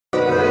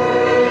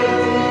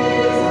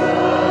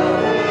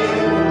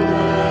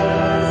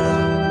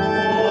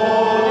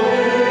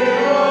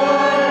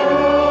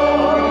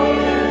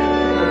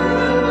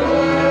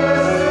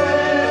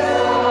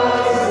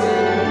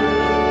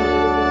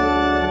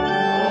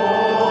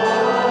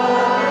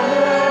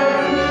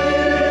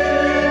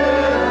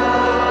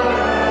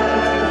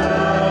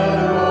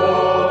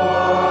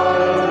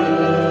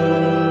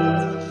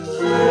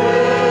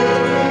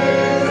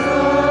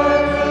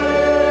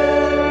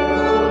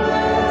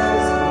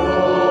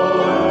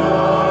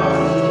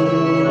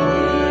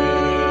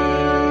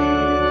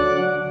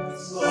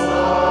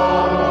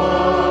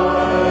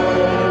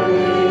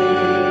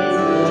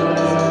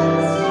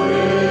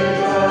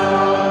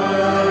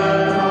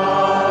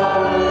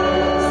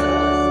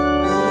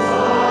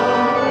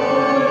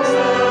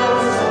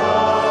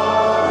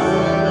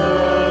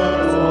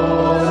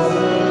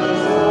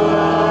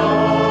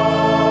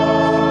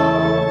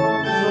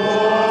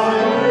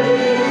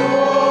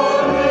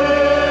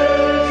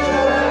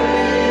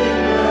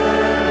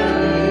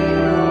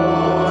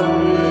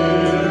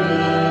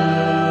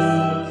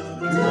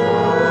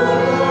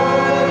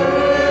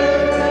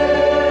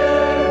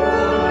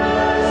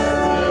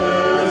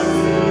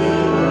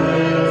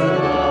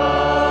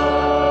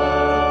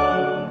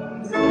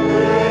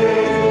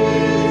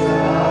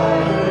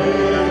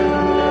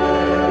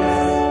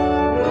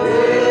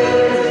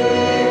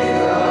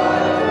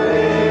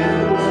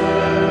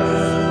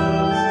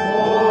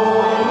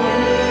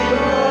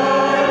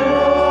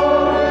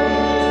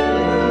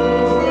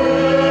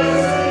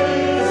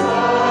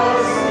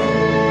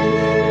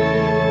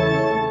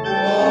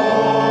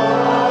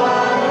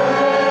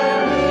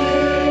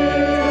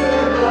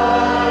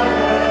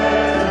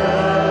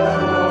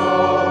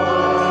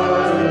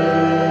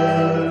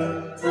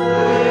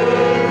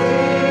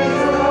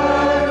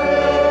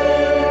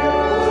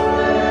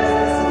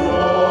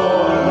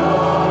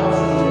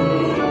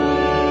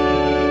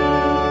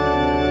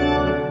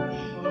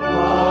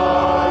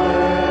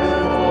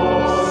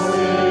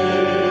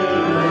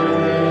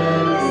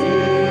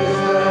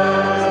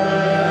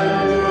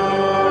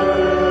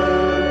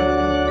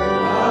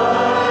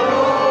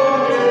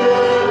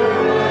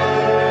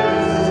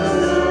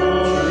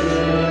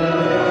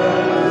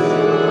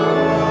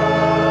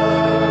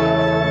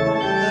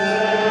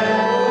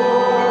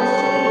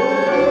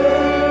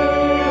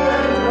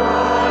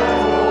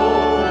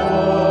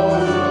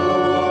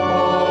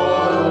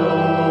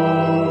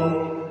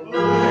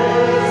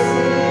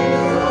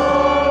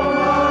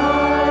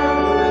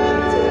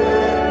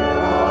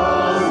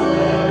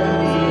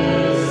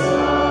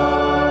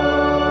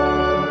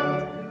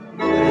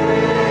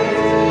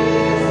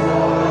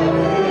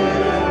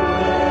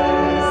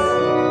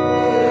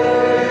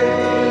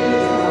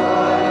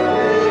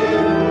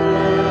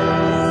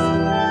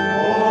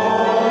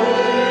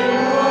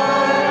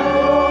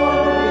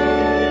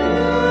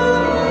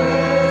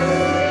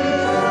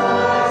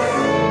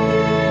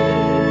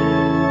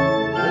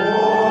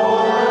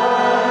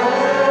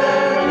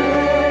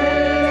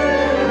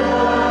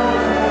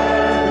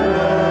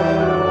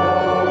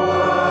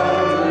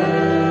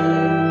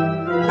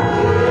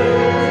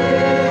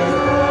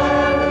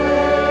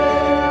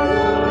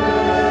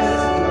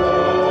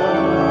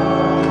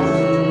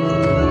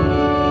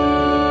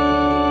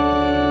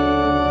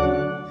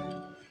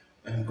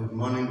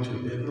morning to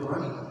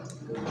everyone.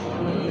 Good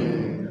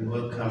morning. And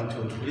welcome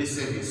to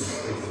today's service.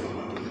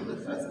 The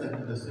first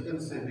and the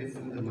second service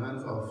in the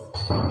month of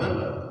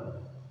November.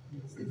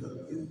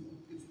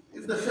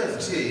 It's the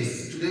first year.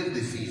 Today is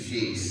the fifth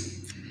year.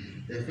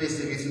 The first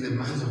service in the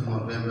month of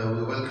November.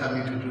 We welcome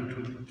you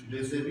to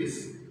today's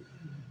service.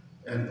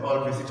 And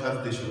all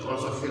visitors, they should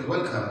also feel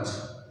welcomed.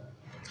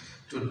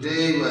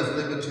 Today we are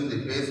celebrating the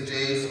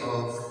birthdays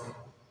of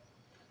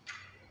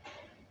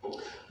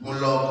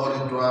Muloko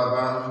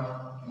Lidwaba,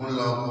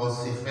 Muloko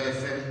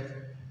Sifefe,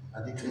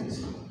 are the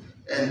twins,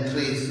 and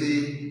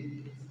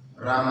Tracy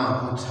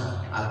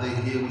Ramahuta. Are they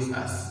here with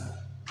us?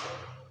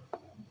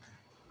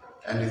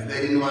 And is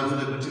there anyone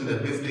celebrating their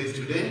birthdays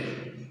today?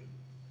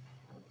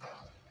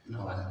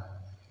 No one.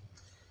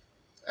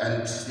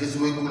 And this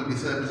week we will be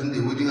celebrating the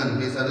wedding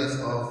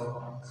anniversaries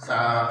of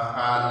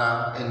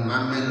Sahala and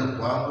Mamelo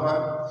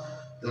Gwangwa.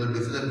 They will be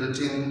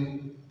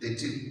celebrating the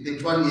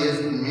 21 years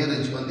in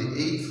marriage on the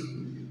 8th.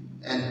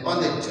 And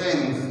on the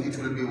 10th, it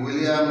will be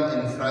William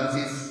and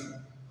Francis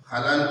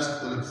Halland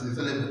will be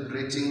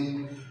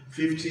celebrating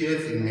 50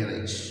 years in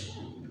marriage.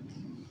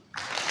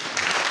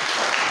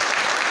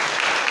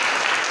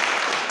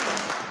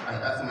 I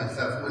asked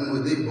myself, when were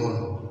they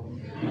born?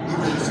 If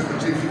they're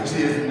celebrating 50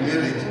 years in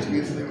marriage, it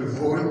means they were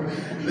born. I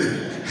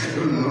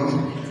don't know.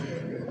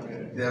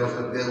 Their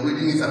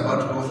wedding is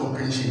about to go for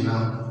pension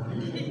now.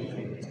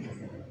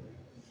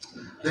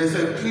 There's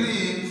a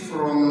plea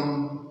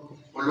from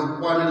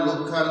Polokwane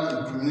Local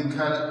and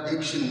Communal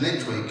Action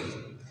Network,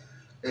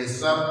 a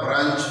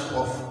sub-branch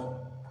of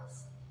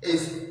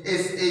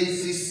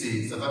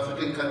SACC, South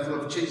African Council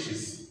of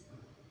Churches.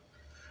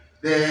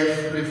 They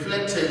have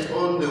reflected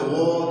on the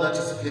war that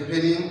is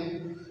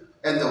happening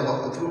and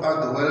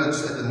throughout the world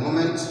at the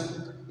moment,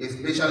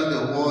 especially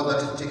the war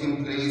that is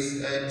taking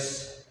place at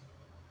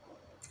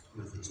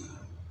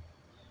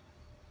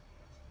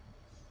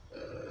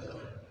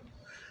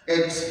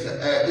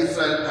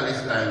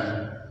Israel-Palestine.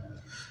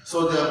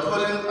 So they are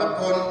calling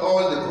upon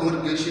all the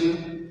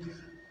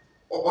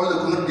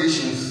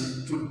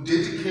congregations to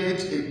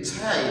dedicate a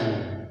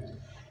time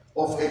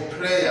of a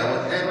prayer,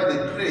 whatever they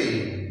pray,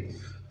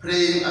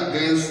 praying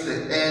against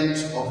the end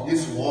of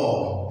this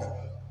war,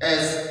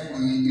 as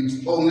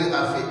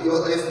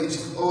it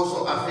is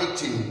also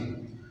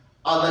affecting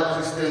other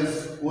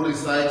Christians who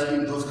reside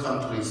in those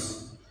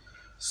countries.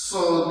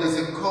 So there's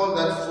a call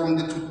that from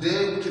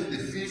today, which is the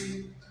 5th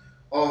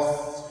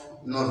of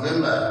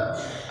November,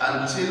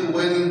 until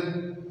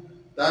when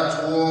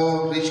that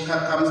war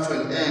comes to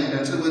an end,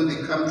 until when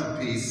they come to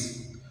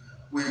peace,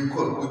 we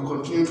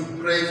continue to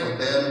pray for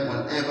them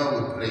whenever we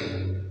pray.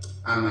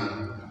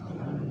 Amen.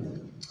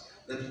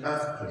 Let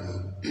us pray.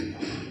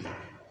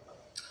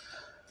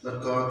 Lord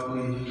God, we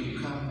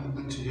come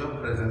into your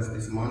presence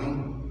this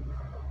morning.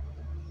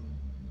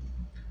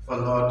 For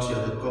Lord, you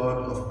are the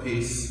God of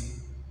peace,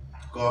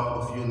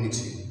 God of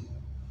unity.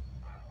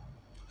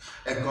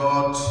 A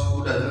God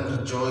who doesn't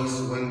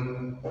rejoice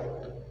when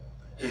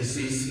he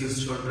sees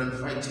his children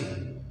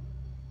fighting.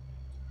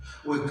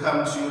 We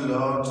come to you,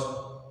 Lord,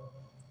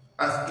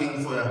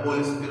 asking for your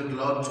Holy Spirit,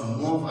 Lord, to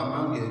move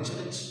among your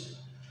church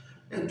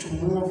and to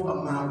move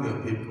among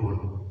your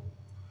people,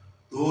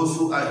 those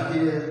who are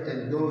here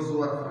and those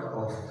who are far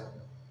off.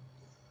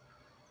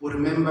 We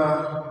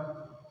remember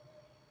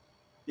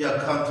your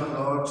country,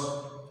 Lord,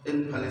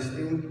 in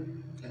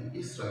Palestine and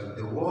Israel,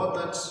 the war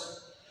that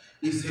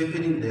is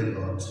happening there,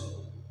 Lord.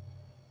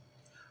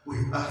 We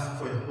ask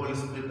for your Holy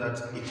Spirit that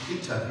it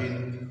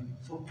intervene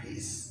for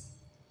peace.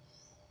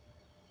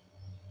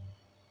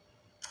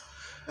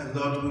 And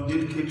Lord, we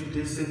dedicate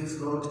today's service,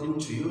 Lord,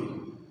 into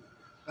you,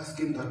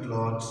 asking that,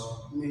 Lord,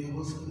 may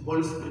your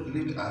Holy Spirit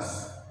lead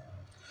us.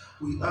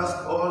 We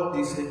ask all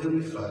this,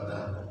 Heavenly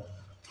Father,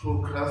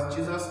 through Christ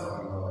Jesus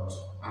our Lord.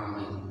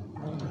 Amen.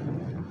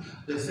 Amen.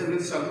 The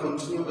service shall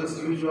continue as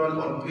usual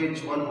on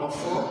page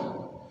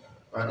 104,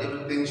 but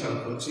everything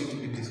shall continue to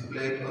be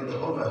displayed on the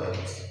overhead.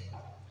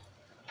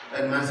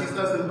 And my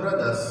sisters and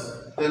brothers,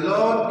 the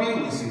Lord be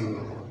with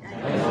you.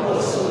 And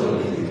also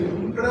with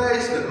you.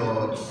 Praise the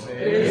Lord.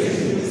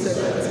 Praise you,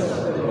 servants of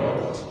the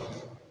Lord.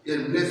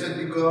 And blessed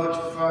be God,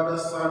 Father,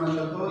 Son, and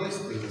the Holy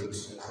Spirit.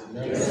 Blessed be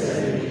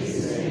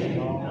his name,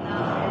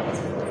 now and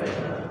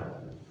forever.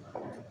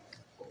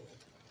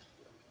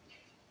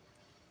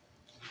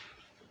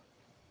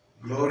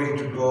 Glory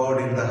to God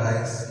in the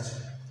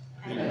highest,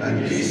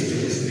 and peace to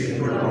his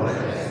people on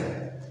earth.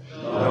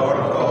 Lord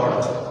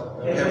God,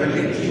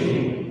 heavenly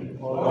King,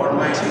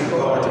 Almighty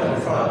God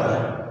and Father,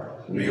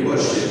 we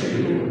worship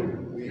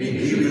you, we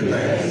give you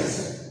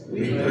thanks, we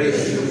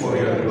praise you for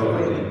your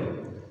glory.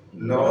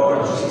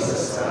 Lord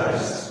Jesus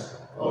Christ,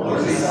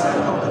 only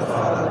Son of the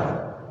Father,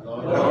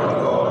 Lord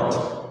God,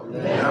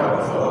 Lamb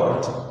of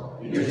God,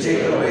 you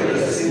take away the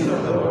sin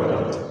of the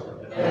world,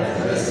 have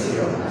mercy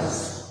on us.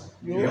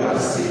 You are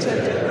seated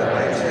at the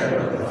right hand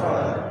of the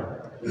Father.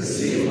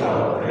 Receive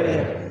our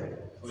prayer.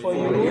 For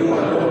you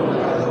alone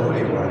are the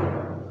Holy One.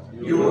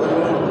 You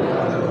alone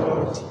are the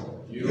Lord.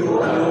 You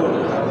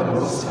alone are the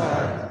Most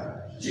High.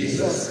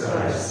 Jesus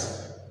Christ,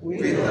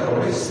 with the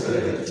Holy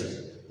Spirit,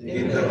 in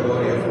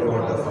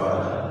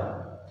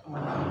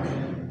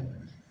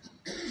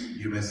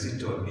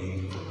sit or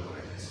kneel for the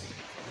rest.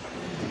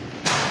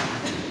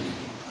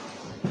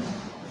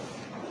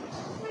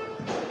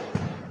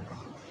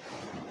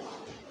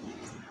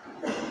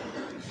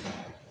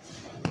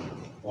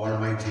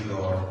 Almighty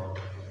God,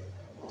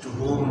 to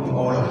whom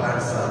all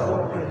hearts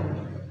are open,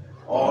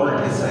 all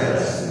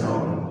desires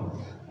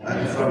known,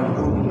 and from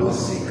whom no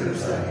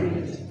secrets are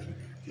hid,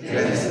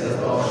 cleanse the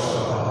thoughts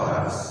of our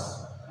hearts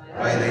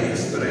by the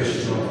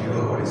inspiration of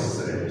your Holy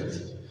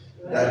Spirit,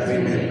 that we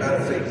may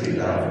perfectly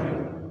love you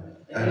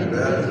and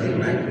worthily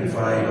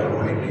magnify your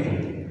holy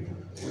name,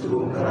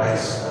 through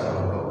Christ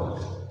our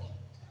Lord.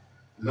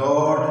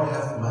 Lord,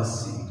 have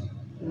mercy.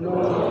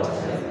 Lord,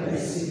 have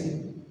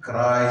mercy.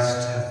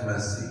 Christ, have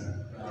mercy.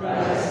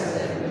 Christ,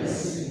 have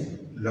mercy.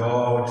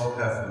 Lord,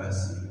 have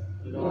mercy.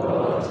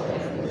 Lord,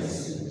 have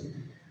mercy.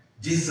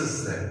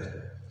 Jesus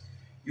said,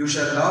 "You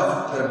shall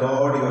love the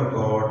Lord your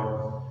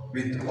God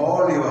with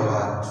all your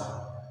heart,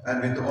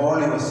 and with all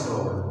your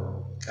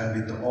soul, and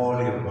with all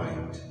your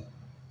mind.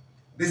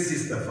 This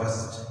is the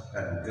first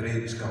and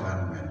great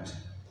commandment.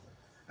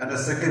 And the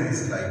second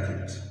is like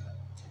it.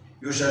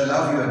 You shall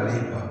love your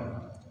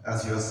neighbor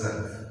as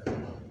yourself.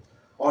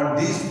 On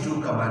these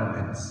two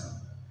commandments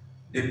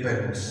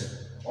depend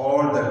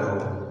all the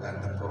law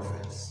and the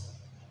prophets."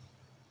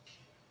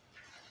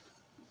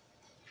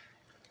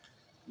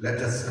 Let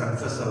us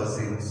confess our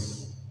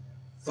sins,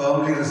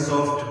 firmly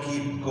resolved to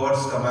keep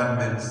God's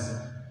commandments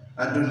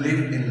and to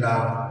live in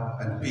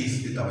love and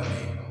peace with our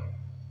neighbor.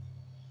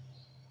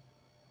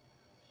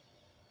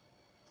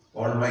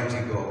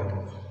 Almighty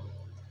God,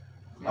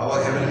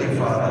 our Heavenly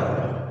Father,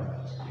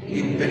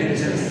 in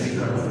penitence we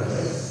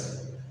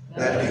confess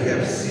that we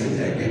have sinned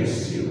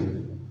against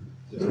you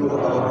through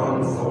our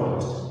own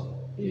fault,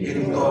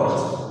 in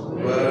thought,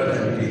 word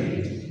and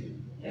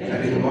deed,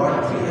 and in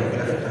what we have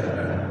left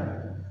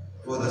undone.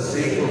 For the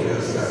sake of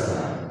your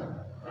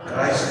Son,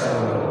 Christ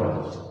our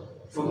Lord,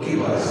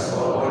 forgive us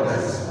all that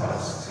is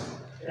past,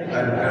 and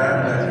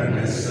grant that we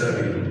may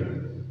serve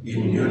you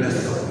in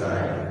newness of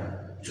life,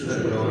 to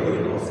the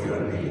glory of your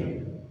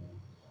name.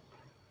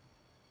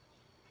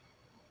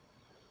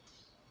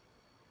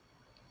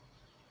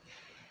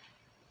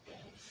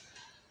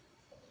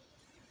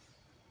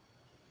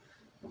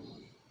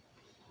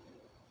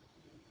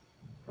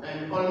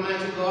 And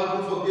Almighty God,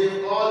 who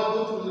forgive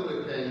all who truly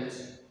repent,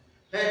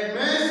 have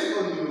mercy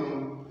on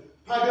you,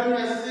 pardon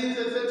your sins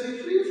and set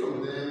you free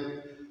from them,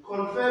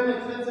 confirm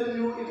and strengthen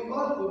you in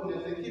all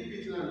goodness and keep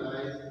eternal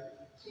life,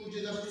 through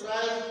Jesus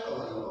Christ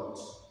our Lord.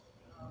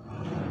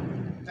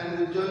 Amen. And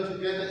we join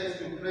together as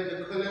we pray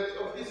the collect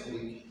of this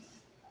week.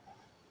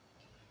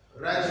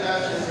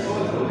 Righteous and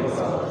holy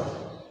God,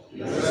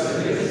 your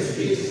Spirit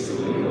speaks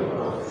through your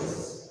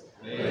prophets.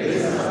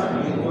 Raise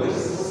up new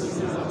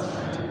voices in our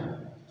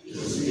time, to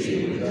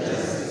speak with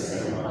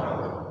justice and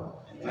power,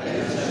 and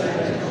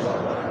challenge our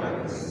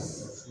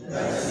darkness,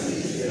 that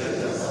sees us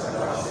as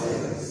our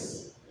sins,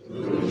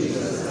 through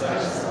Jesus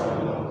Christ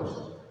our Lord,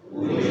 who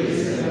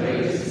lives and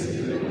reigns with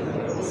you in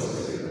the Holy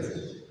Spirit,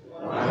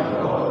 one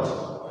God,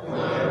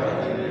 forever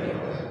and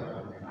ever.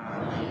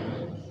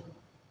 Amen.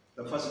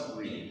 The first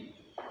reading.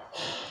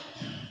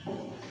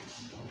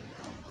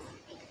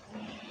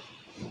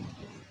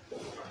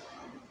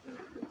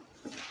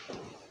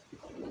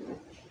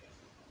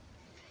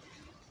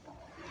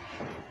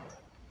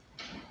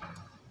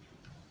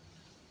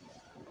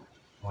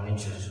 Morning,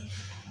 church.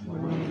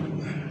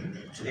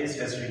 Today's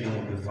first reading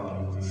will be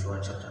found in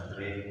Joshua chapter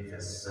 3,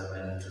 verse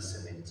 7 to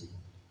 17.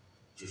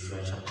 Joshua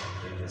chapter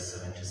 3, verse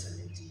 7 to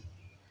 17.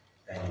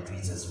 And it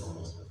reads as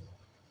follows.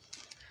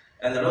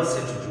 And the Lord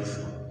said to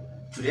Joshua,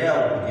 "Today I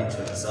will begin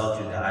to exalt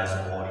you in the eyes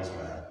of all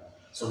Israel,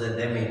 so that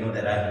they may know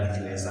that I am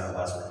with you as I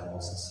was with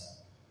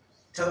Moses.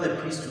 Tell the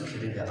priest to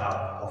carry the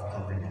ark of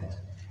covenant.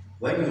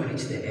 When you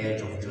reach the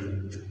edge of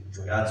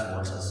Jordan's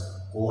waters,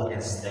 go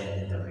and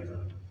stand in the river."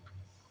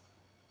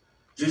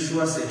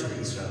 Joshua said to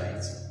the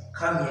Israelites,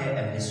 "Come here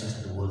and listen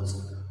to the words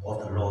of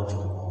the Lord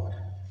your God.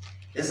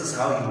 This is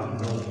how you will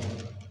know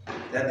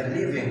that the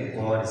living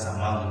God is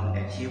among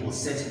you, and he will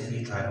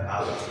certainly drive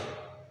out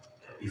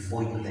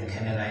before you the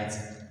Canaanites,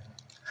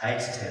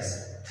 Hittites,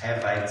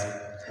 Hivites,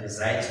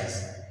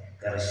 Perizzites,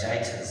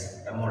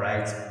 Girgashites,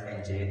 Amorites,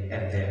 and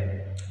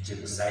the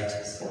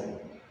Jebusites.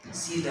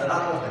 See, the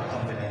ark of the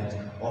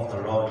covenant of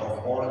the Lord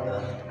of all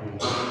earth will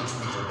go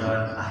into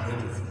Jordan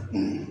ahead of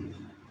you.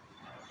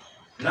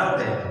 Now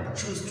then,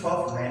 choose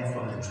 12 men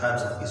from the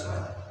tribes of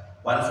Israel,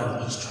 one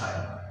from each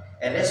tribe.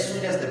 And as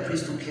soon as the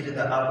priest who carried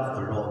the ark of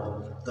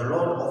the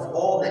Lord of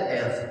all the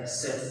earth,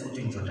 set foot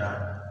in Jordan,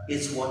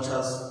 its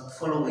waters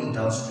following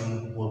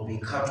downstream will be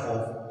cut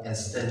off and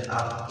stand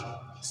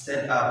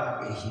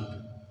up a heap.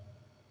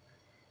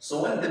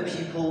 So when the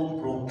people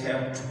broke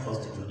camp to cross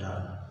the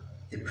Jordan,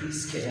 the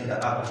priests carrying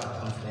the ark of the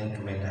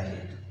covenant went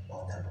ahead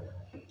of them.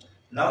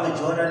 Now the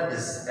Jordan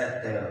is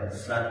at the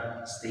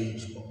flood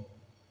stage,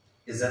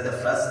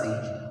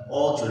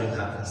 all during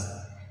harvest.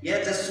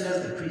 Yet as soon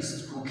as the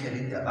priests who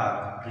carried the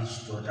ark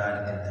reached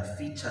Jordan and their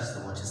feet touched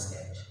the water's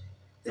edge,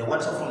 the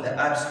water from the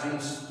upstream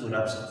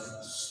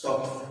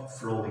stopped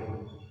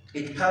flowing.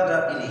 It piled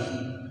up in a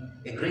heap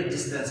a great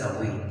distance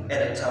away,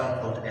 at a town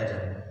called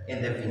Eden,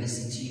 in the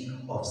vicinity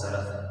of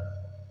Zarethan.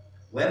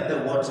 When the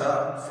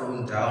water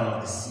flowing down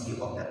of the sea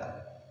of the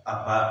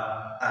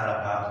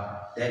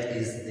Arabah, that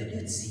is the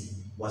Dead Sea,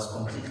 was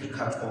completely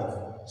cut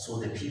off, so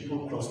the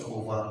people crossed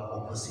over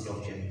opposite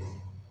of Jericho.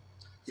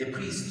 The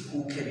priest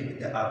who carried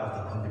the ark of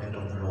the covenant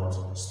of the Lord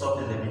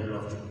stopped in the middle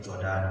of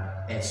Jordan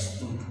and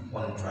stood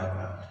on dry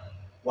ground,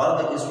 while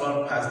the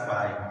Israel passed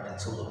by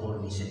until the whole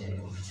nation had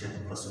completed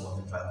the crossing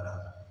of the dry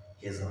ground.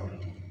 Here's our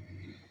reading.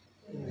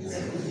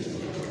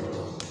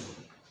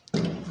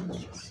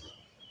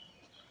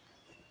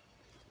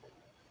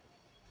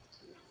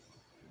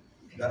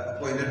 The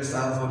appointed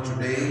psalm for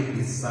today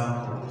is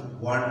Psalm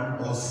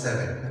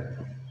 107,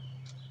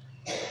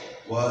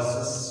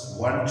 verses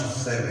 1 to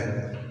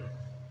 7,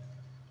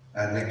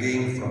 and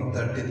again from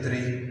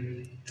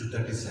 33 to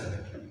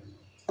 37.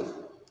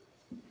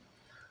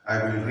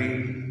 I will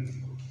read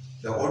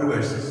the odd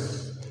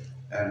verses,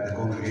 and the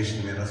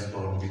congregation may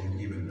respond with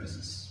even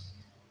verses.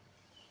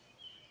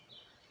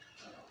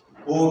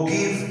 Oh,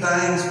 give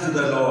thanks to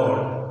the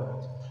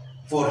Lord,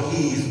 for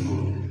he is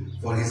good,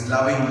 for his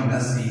loving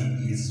mercy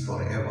is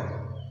forever.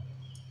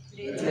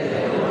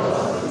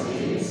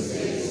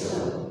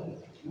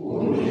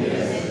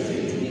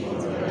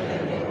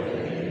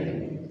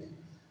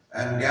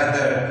 And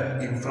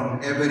gathered in from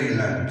every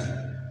land,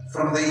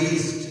 from the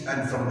east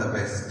and from the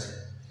west,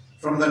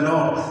 from the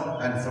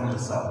north and from the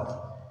south.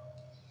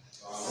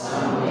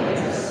 Some went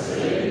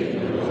astray in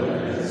the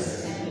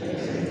wilderness and the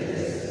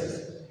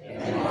desert,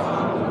 and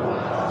found no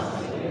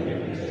path to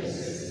their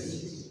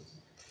places.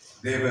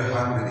 They were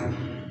hungry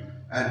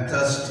and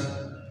thirsty,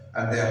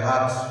 and their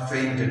hearts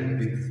fainted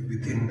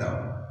within them.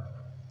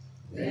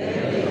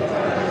 Then they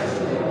cried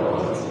to the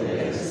Lord to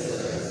their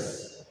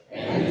distress,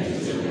 and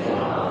he took them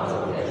out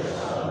of their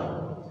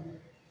trouble.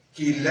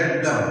 He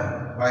led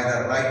them by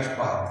the right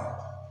path,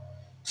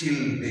 till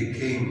they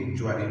came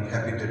to an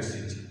inhabited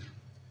city.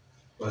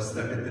 Verse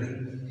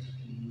 33.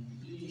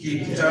 He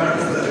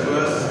turns the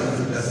rivers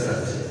into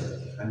desert,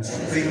 and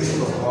springs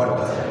of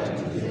water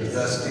into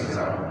thirsty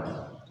ground.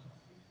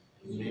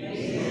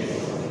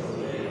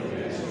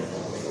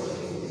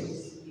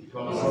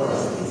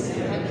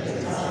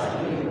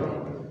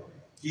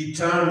 He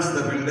turns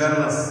the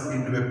wilderness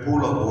into a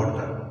pool of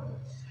water,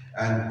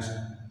 and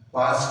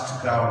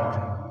parched ground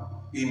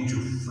into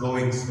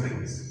flowing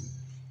springs.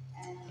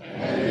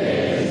 And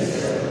their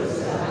disciples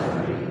are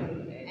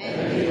hungry,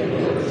 and they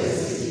build a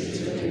city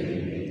to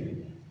live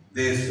in.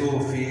 They sow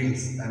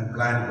fields and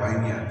plant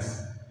vineyards,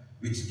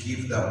 which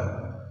give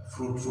them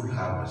fruitful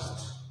harvest.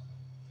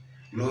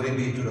 Glory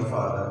be to the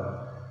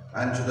Father,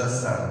 and to the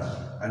Son,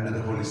 and to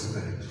the Holy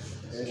Spirit.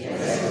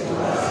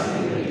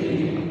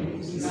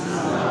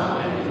 Now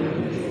and will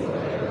be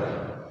forever.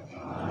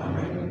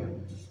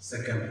 Amen.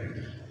 Second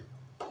reading.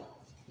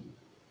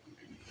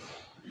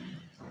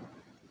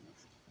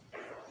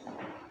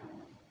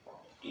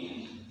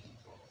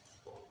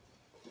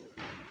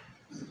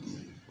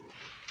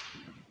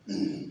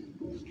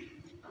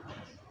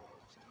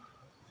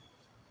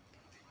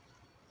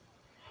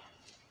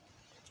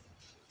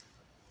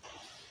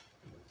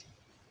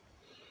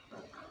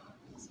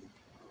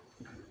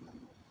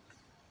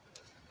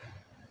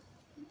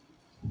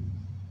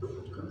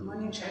 Good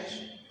morning, church.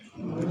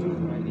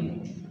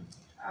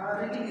 Our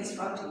reading is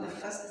found in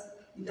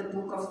the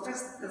book of 1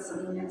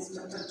 Thessalonians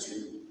chapter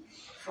 2,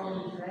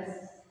 from verse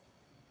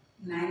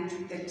 9 to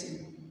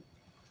 13.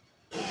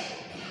 1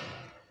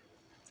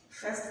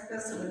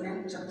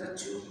 Thessalonians chapter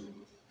 2,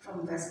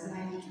 from verse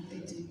 9 to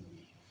 13.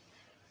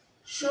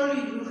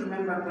 Surely you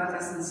remember,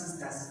 brothers and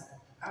sisters,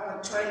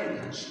 our toil and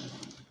hardship.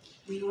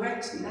 We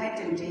worked night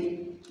and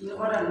day in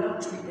order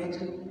not to be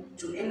burden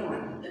to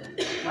anyone,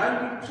 while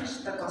we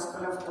preach the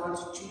gospel of God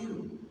to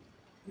you.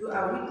 You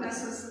are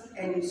witnesses,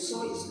 and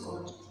so is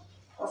God,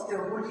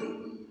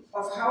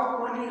 of how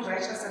holy,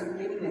 righteous, and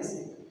blameless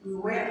we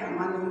were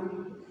among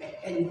you,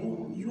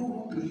 and you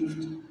who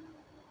believed.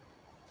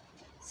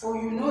 For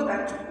you know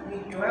that we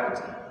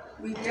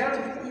dealt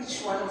with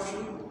each one of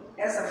you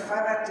as a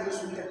father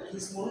deals with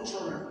his own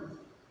children,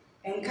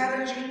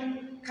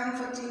 encouraging,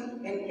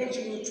 comforting, and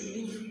urging you to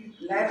live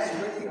lives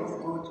worthy of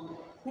God,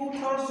 who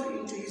calls you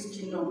into his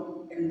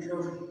kingdom and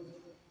glory.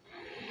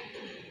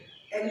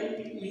 And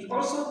we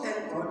also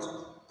thank God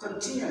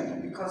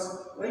continually,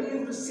 because when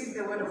you received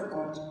the word of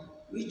God,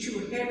 which you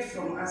heard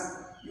from us,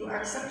 you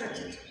accepted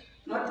it,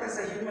 not as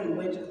a human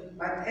word,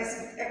 but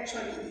as it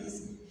actually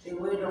is the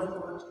word of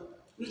God,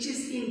 which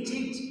is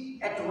indeed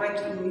at work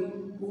in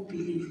you who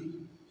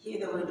believe. Hear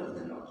the word of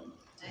the Lord.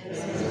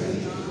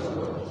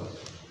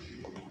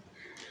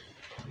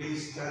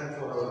 Please stand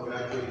for our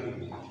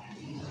graduating.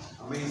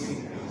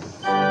 Amazing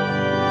grace.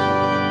 Amen.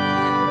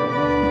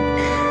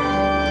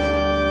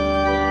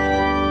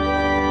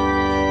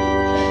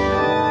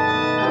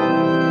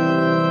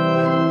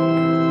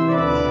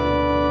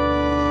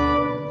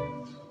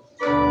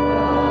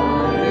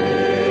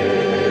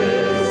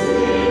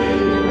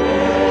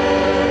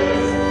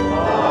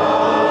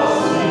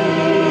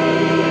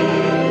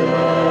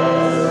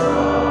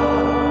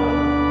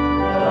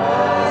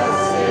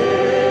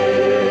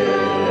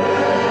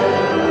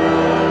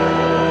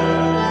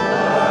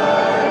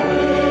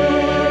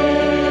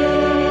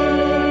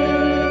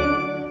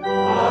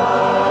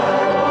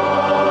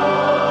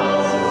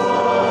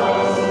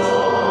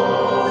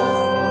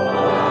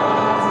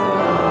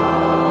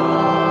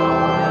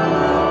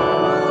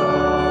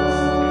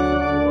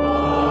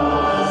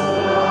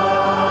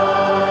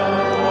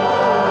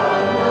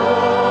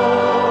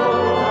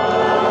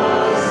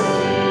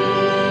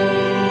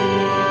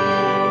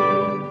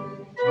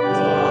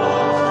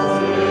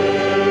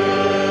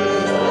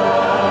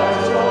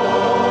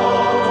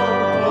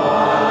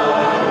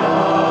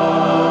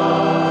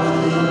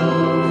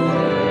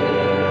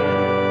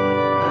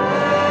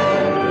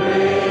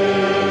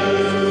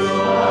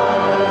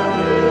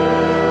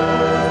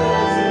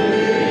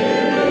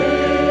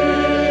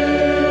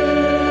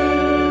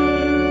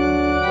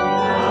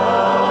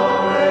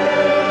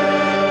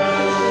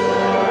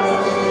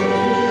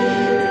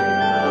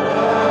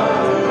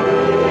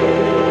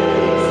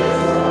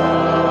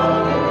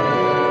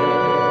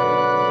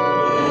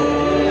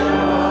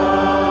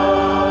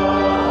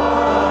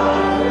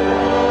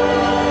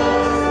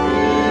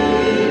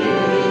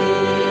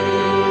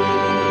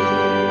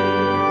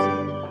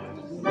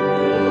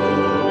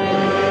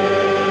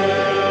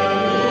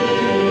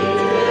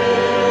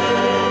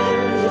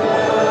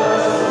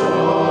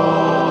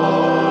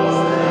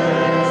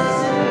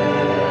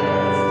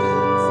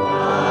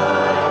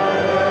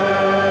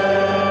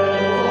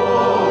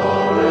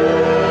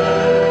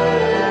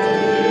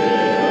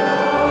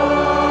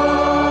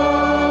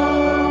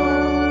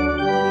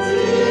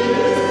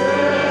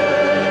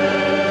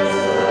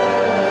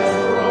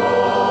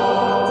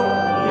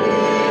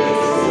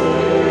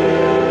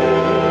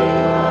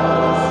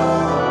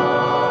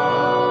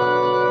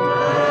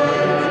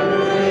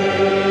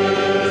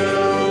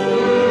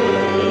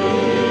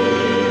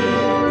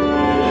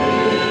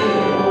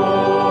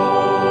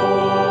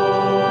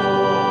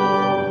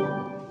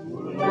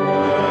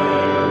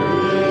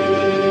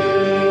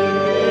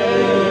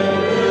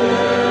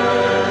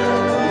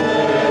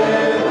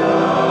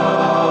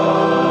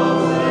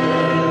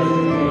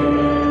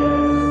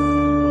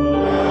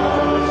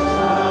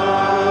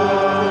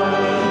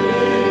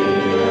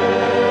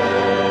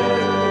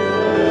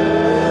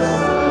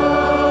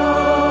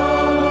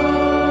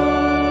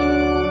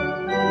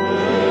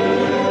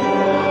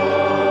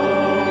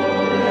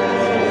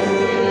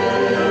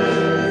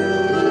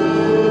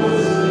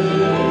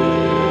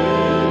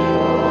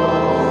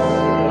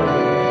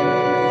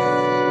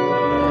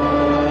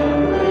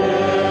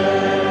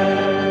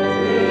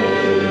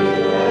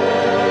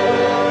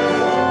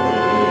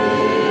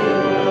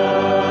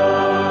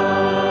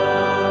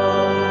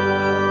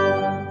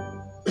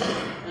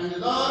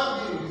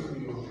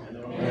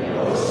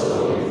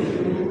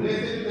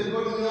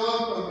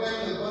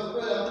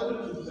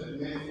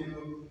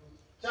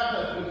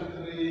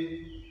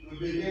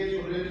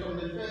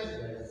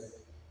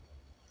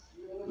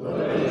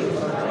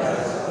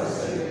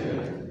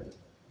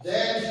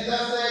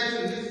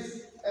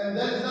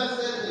 Jesus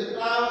said to the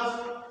crowds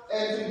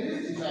and to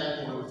his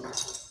disciples,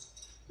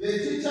 "The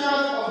teachers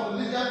of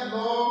religious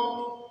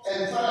law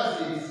and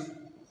Pharisees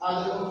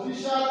are the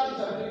official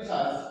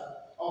interpreters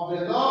of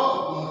the law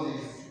of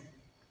Moses.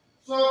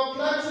 So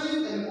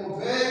practice and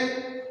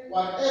obey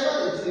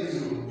whatever they tell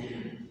you,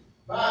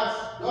 but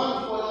don't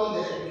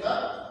follow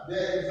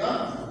their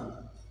example,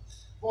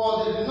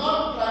 for they do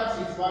not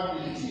practice what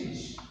they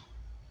teach.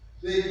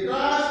 They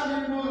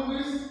crush people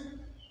with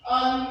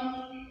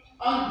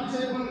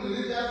unbeatable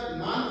religious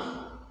demands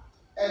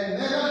and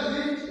never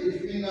lift a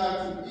finger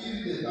to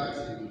ease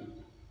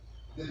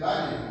the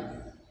burden.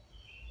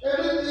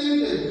 Everything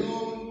they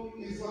do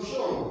is for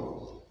show.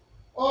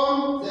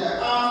 On their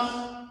arms,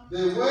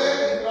 they wear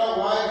extra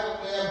white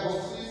prayer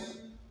boxes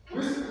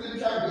with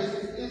scripture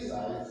bases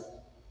inside,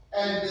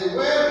 and they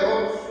wear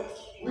robes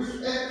with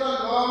extra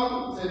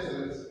long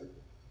tassels,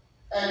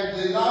 and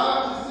they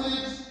love to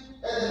sit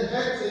at the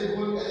head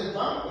table at the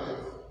banquet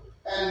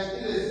and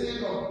in a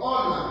seat of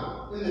honor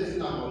in the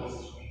synagogues.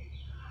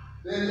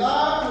 They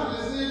love to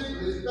receive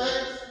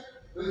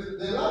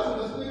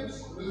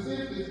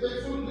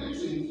respectful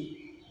greetings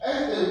as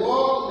they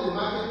walk in the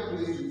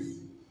marketplaces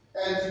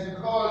and to be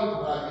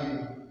called Rabbi.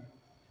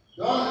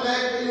 Don't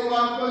let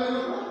anyone call you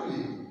Rabbi,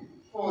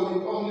 for you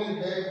only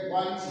have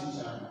one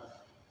teacher,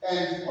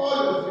 and all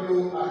of you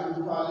are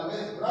equal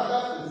as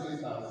brothers and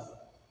sisters.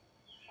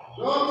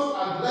 Don't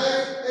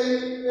address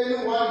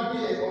anyone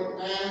here on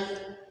earth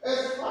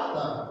as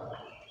Father,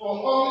 for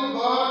only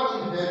God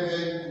in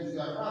heaven is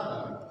your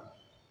Father.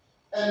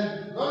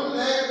 And don't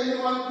let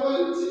anyone call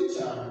you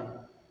teacher,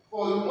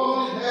 for you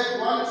only have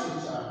one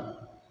teacher,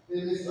 the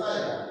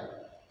Messiah.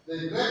 The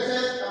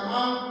greatest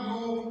among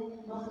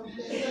you must be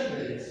a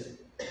servant,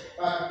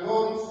 but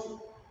those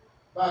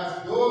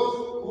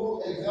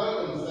who exalt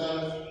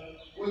themselves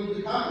will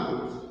be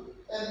humbled,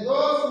 and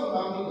those who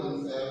humble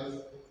themselves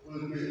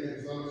will be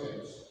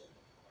exalted.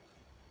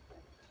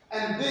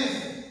 And this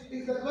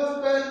is the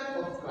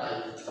gospel of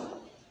Christ.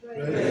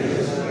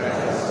 Praise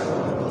Christ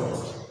our Lord.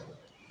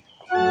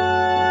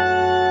 Amen.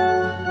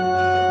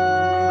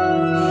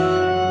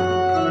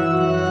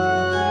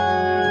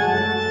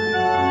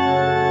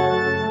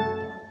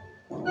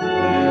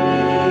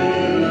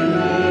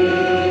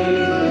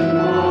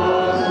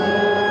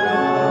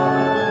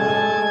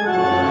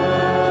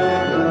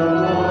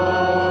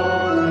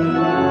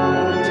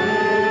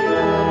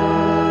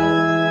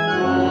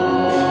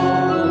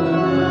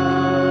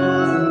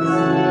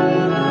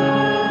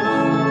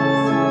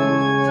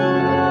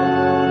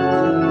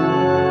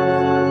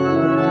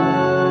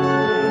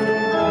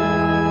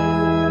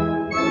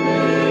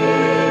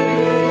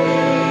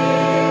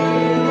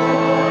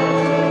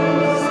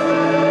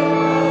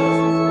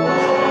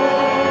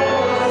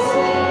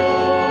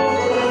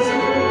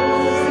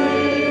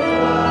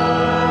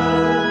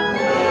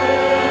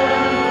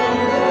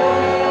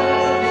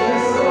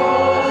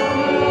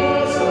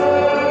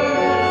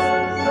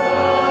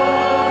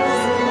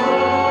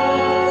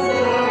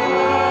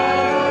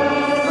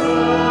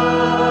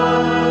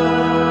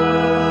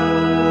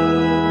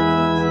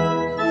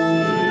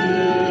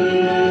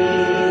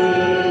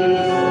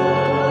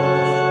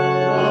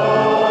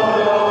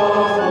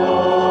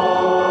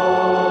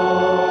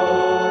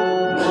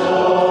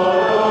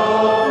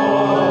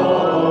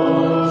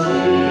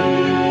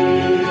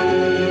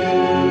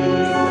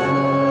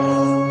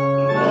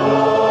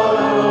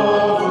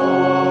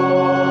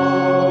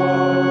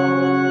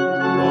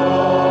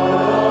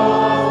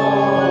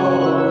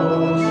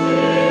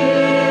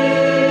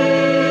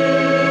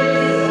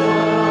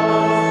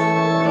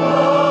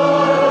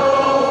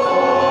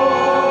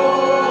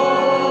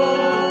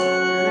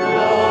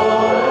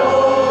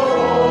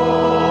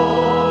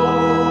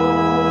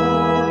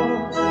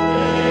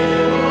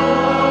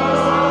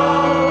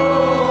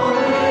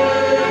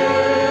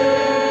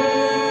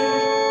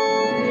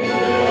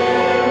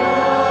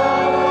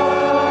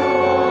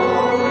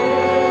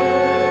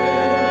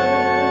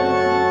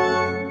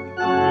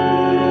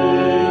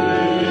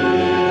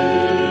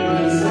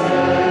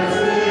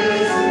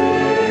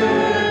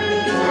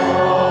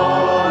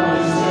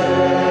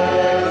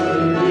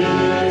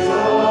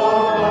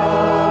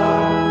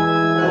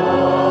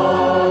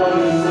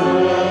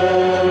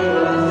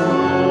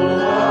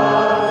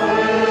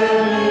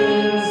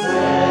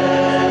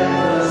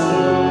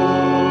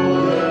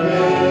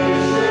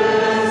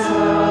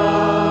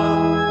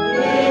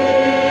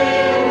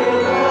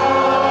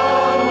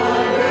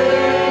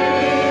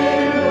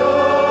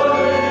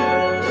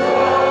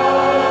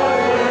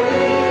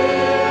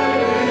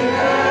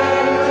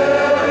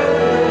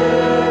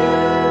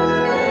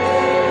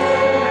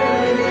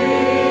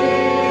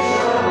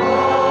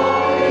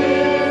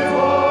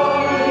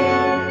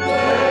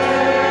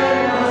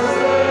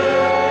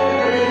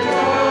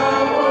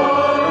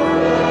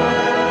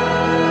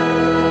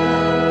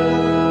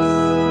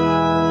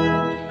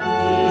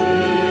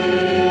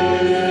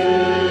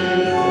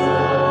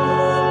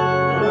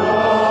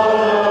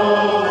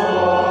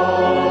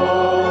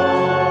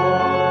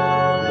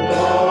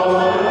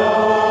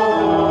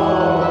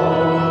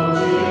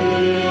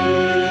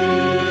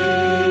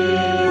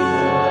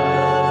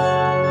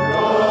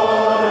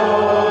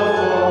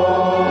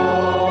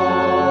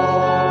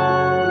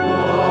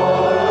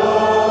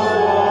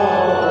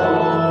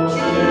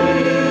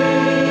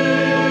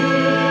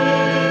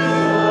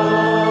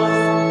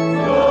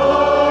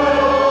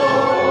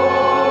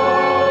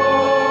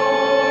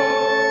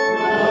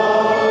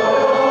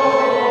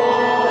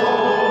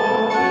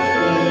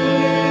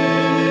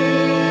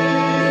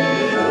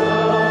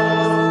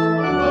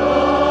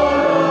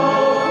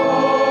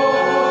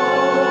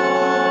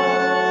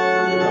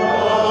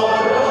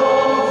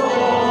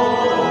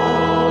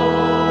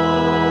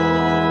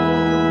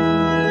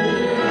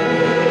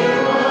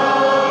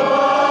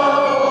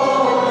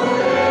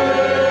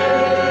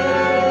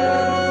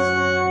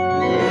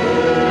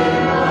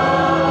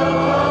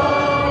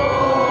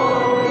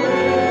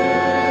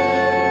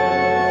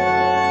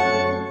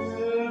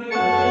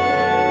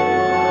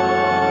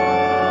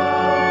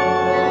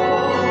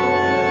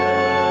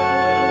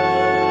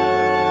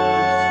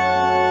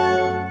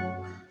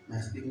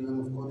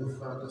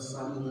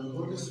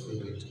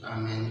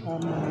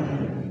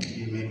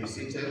 You may be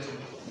seated.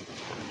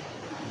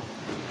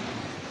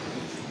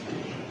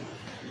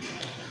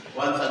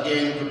 Once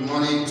again, good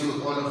morning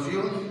to all of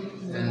you.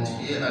 And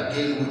here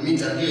again, we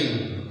meet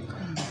again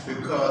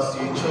because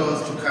you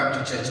chose to come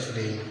to church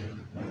today.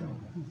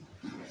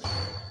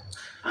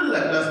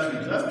 Unlike last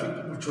week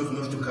people chose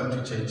not to come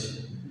to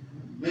church.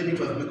 Maybe it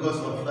was because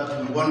of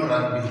that we won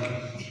rugby.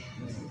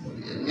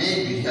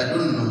 Maybe, I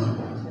don't know.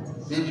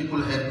 Maybe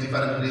people had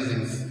different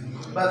reasons.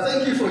 But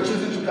thank you for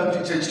choosing to come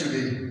to church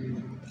today.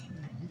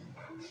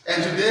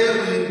 And today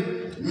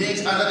we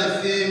meet under the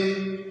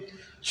theme,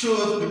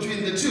 choose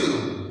between the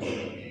two.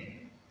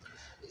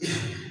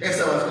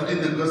 As I was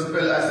reading the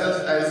gospel, I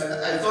felt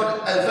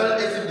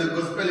as if the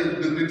gospel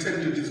had been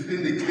written to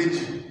discipline the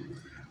clergy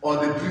or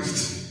the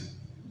priest.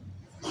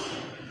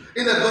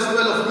 In the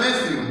Gospel of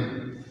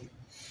Matthew,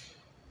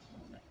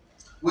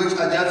 which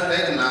I just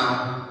read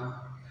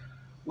now,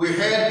 we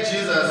heard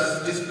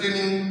Jesus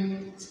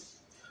disciplining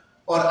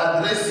or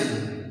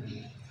addressing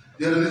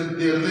the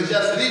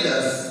religious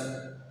leaders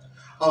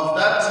of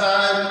that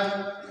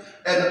time,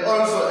 and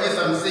also as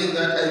I'm saying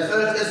that, I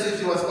felt as if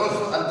he was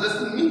also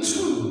addressing me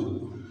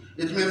too.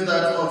 It means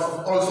that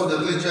of also the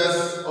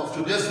religious of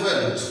today's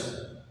world.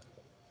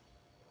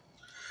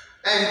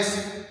 And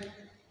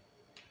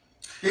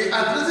he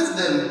addresses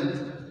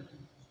them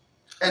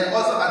and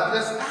also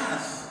addresses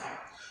us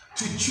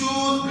to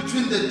choose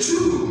between the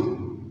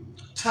two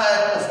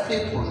types of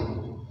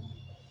people.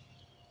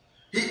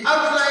 He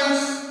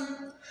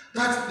outlines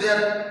that there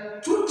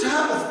are two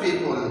types of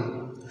people.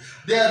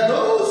 There are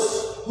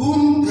those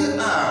whom they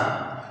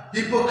are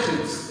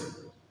hypocrites,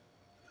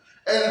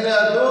 and there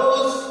are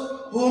those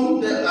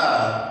whom they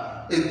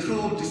are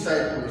true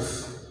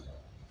disciples.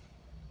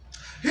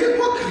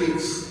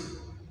 Hypocrites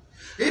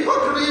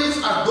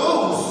are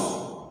those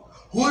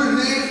who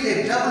live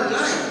a double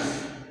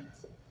life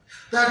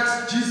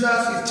that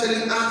Jesus is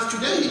telling us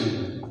today.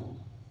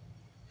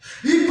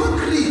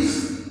 Hypocrites,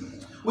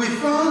 we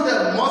found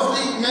them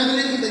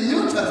mainly in the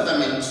New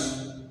Testament,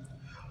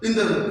 in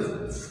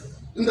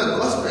the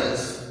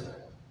Gospels.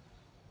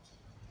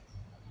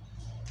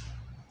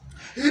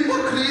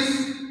 Hypocrites,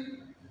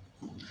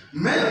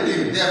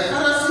 mainly they are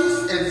Pharisees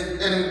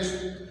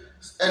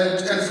and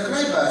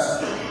scribes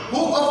who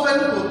often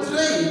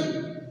portray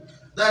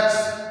that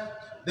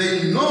they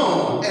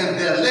know and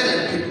they are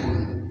learned people,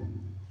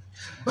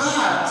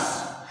 but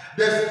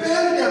they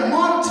spend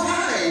more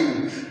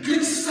time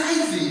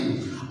criticizing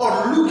or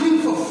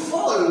looking for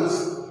faults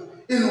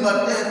in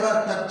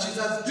whatever that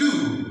Jesus do.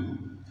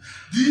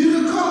 Do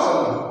you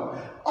recall?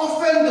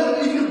 Often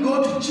don't even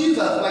go to Jesus,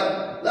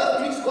 like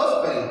last week's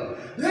gospel.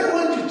 They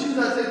went to Jesus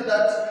and said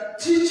that,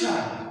 "Teacher,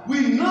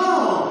 we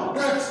know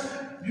that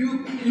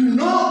you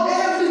know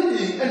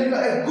everything and you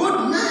are a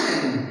good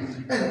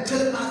man, and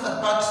tell us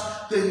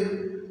about the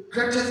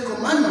greatest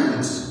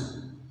commandment."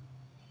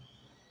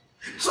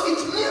 So it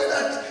means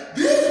that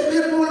these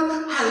people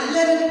are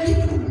learned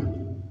people.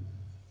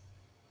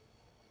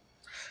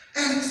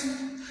 And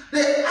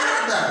the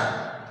other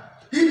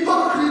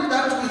hypocrite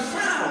that we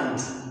found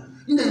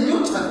in the New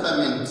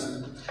Testament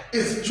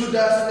is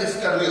Judas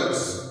Iscariot.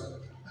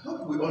 I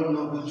hope we all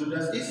know who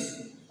Judas is.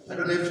 I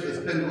don't have to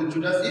explain who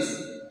Judas is.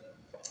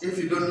 If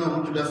you don't know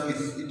who Judas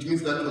is, it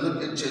means that you're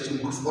not at church on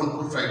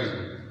Good Friday.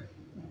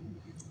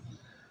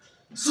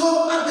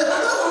 So, the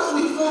other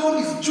ones we found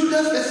is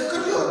Judas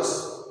Iscariot,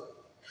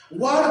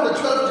 one of the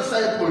 12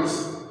 disciples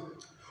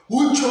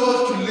who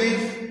chose to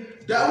live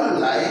double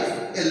life,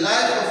 a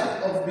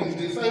life of being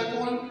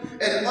disciple,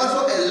 and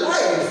also a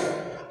life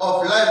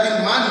of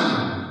loving money.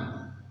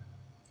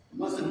 It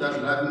wasn't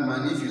that loving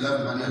money if you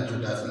love money and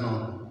Judas,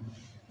 no.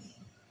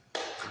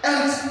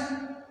 And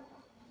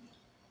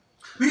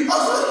we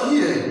also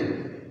hear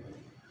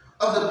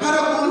of the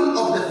parable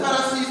of the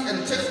Pharisees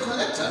and tax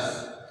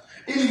collectors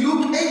in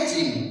Luke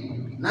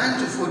 18,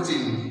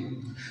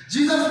 9-14.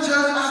 Jesus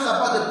tells us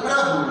about the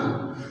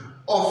parable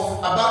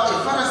about the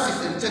Pharisees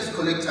and tax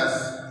collectors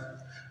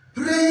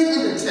praying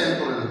in the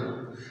temple.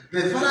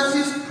 The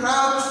Pharisees'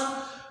 proud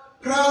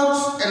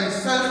and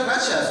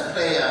self-righteous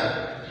prayer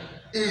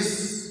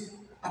is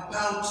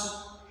about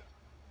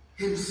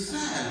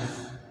himself.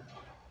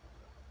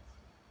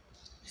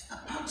 It's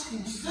about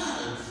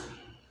himself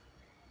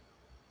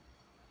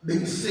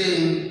being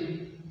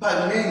seen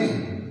by many.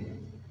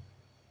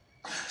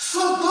 So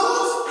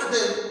those are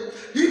the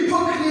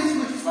hypocrites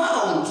we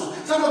found.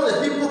 Some of the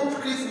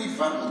hypocrites we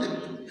found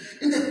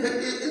in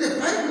the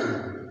Bible.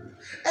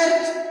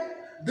 And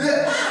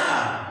they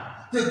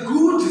are the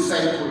good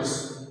disciples.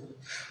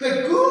 The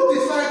good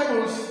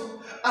disciples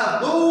are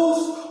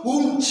those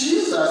whom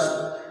Jesus,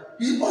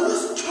 he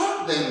always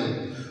taught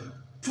them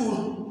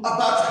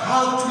about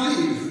how to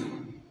live.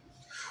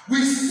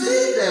 We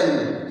see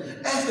them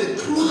as the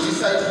true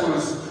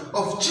disciples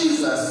of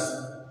Jesus.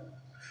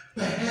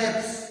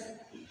 Perhaps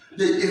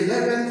the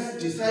 11th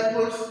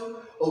disciples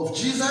of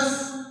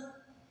Jesus,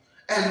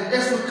 and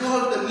as we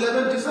call the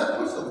 11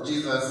 disciples of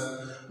Jesus,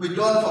 we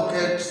don't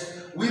forget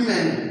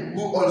women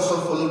who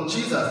also followed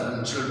Jesus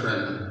and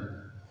children.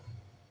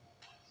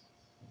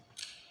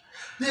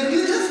 The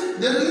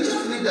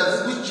religious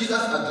leaders which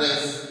Jesus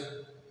addressed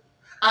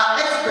are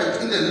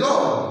experts in the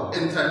law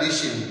and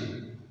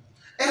tradition.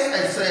 As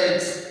I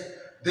said,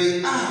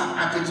 they are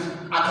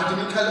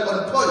academically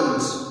on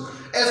point.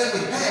 As we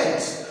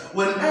heard,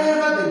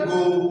 whenever they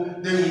go,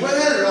 they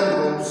wear long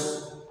robes.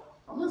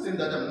 I'm not saying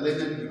that I'm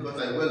learned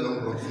because I wear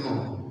long robes,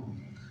 no.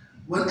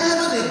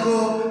 Whenever they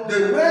go,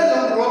 they wear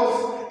long robes,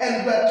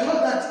 and we're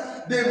told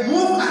that they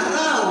move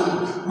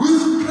around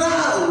with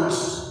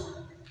crowds.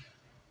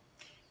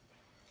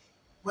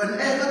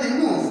 Whenever they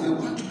move, they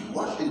want to be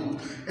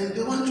worshipped and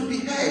they want to be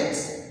heard.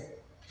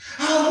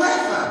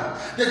 However,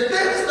 the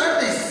things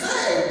that they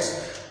said,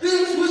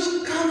 things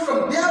which come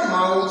from their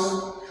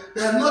mouths,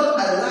 they are not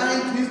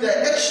aligned with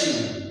their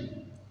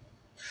action.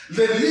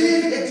 They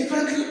live a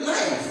different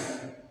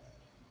life.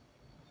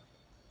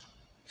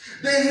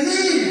 They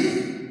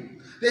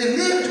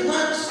lived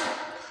what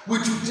we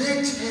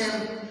today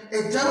term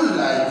a down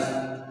life,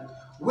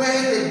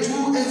 where they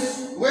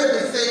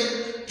say,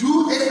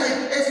 do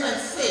as I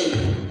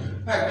say,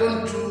 but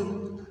don't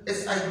do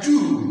as I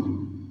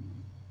do.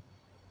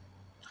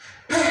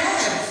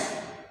 Perhaps,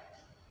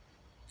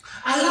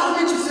 allow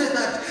me to say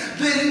that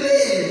they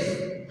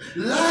live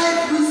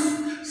life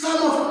with some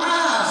of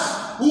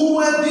us who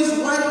wear this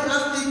white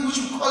plastic which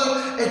we call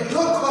a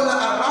dog collar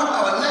around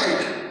our neck,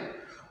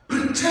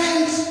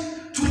 pretend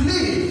to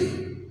live.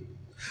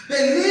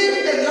 They live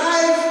a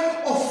life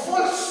of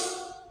false.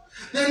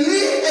 They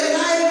live a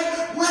life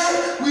where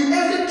we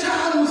every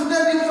time we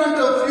stand in front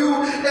of you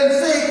and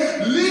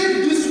say,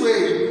 live this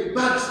way,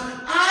 but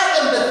I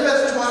am the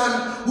first one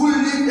who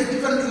live a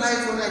different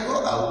life when I go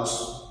out.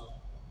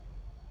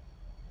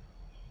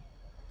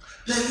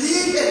 They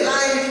live a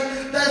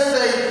life that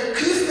say,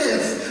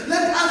 Christians,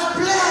 let us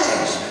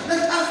pledge,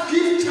 let us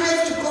give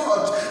tithe to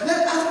God,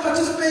 let us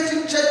participate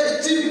in church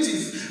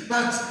activities,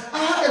 but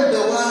I am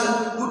the one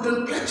who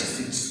don't practice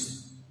it.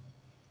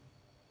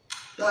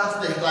 That's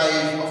the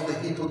life of the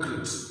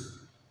hypocrites.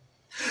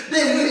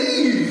 They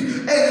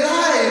live a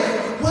life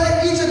where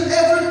each and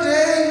every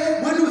day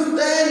when we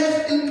stand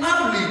in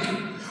public,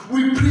 we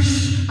preach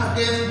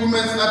against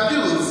women's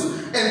abuse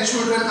and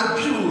children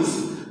abuse.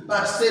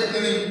 But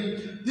sadly,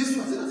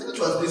 it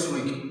was this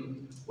week,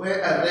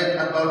 where I read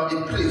about a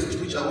priest,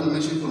 which I won't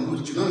mention from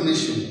which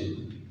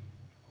denomination,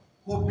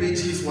 who beat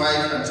his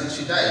wife until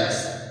she died.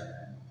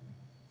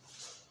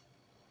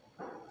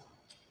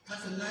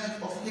 That's a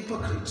life of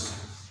hypocrites.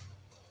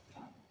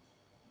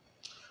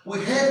 We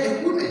have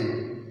a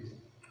women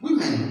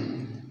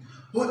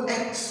who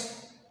act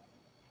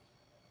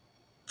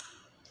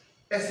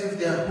as if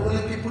they are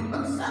holy people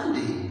on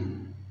Sunday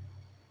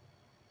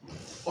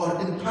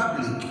or in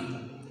public.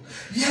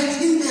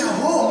 Yet in their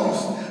homes,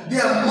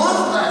 they are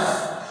monsters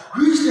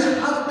which their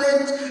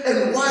husband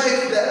and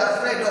wife they are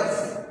afraid of.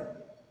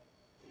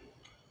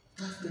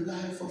 That's the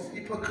life of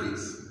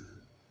hypocrites.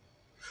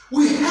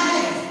 We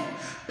have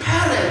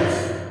parents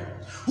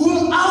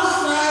whom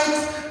outside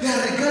they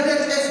are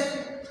regarded as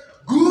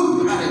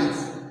good parents,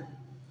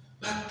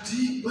 but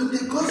when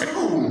they go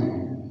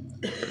home,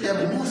 they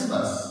are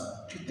monsters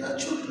to their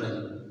children.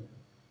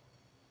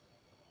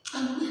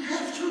 And we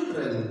have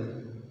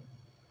children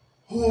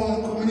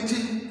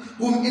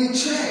whom in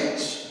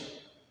church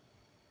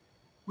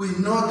we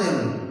know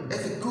them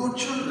as good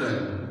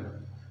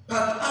children,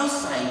 but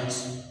outside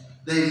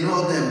they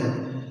know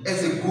them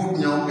as a good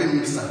nyaupe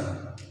mixer.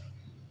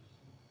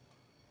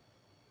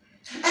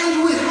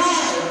 And we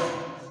have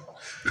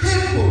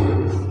people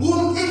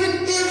whom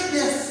even if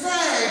they're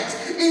sad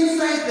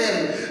inside them,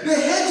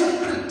 they have to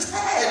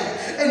pretend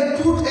and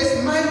put a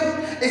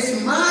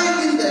smile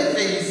in their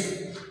face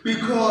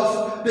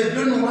because they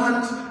don't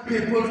want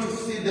people to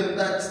see them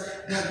that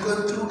they are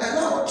going through a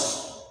lot.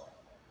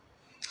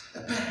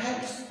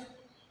 Perhaps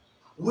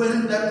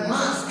wearing that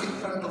mask in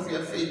front of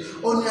your face,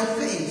 on your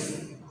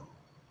face,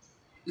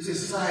 is a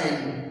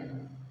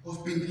sign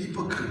of being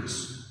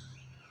hypocrites.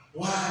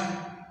 Why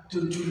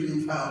don't you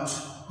live out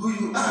who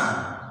you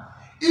are?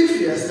 If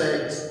you are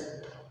sad,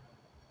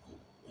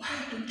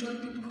 why don't you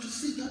want people to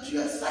see that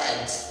you are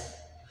sad?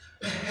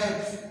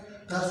 Perhaps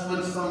that's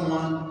when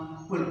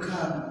someone will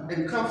come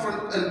and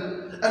comfort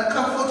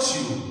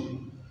you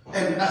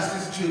and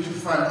assist you to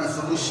find a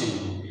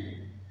solution.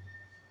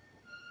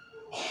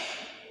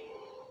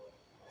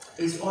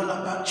 It's all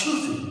about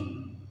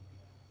choosing.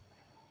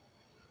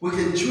 We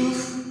can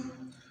choose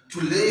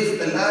to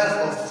live a life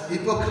of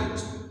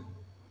hypocrite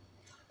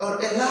or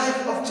a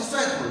life of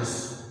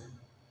disciples.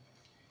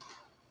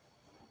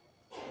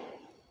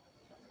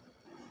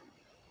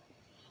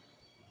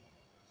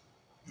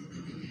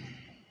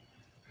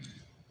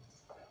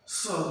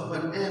 So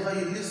whenever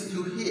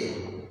you hear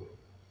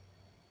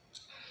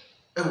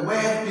a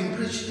word being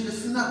preached in the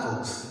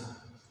synagogues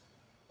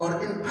or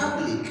in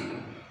public,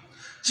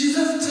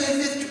 Jesus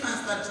tells to us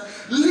that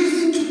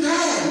listen to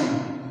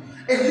them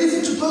and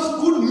listen to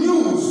those good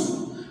news,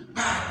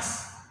 but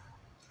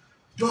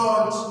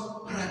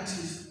don't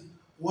practice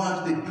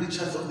what the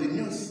preachers of the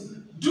news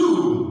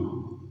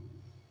do.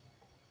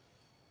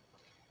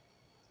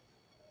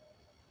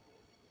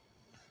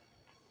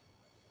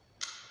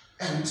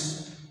 And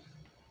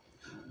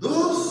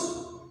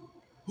those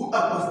who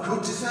are of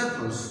good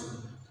disciples,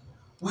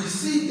 we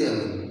see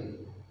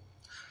them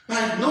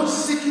by not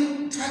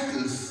seeking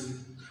titles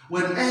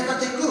whenever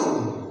they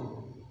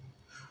go.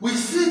 We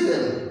see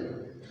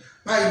them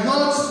by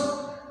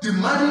not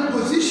demanding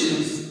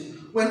positions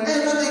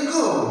whenever they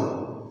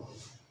go.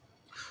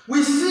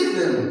 We see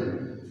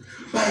them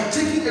by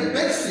taking a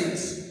back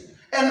seat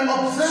and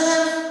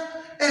observe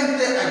and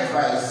their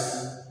advice.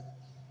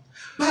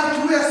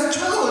 But we are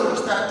told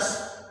that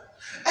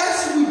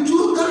as we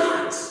do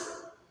that,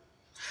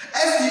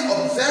 as we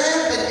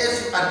observe and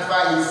as we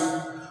advise,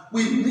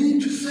 we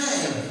need to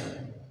serve.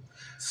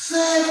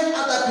 Serve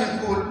other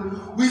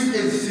people with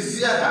a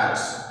sincere heart,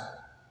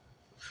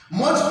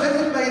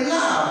 motivated by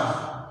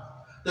love,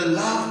 the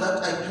love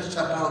that I preached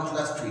about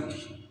last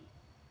week.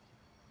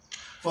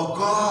 For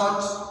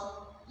God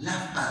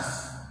loved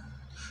us.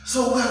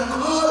 So we are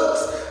called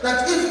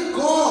that if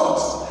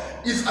God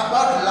is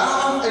about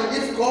love, and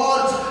if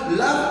God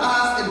loves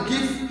us and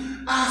gives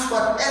us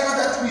whatever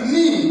that we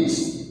need,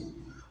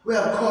 we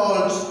are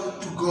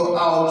called to go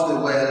out the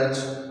world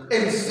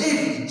and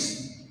save it,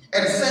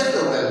 and serve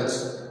the world.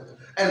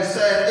 And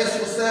serve, as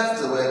we serve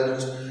the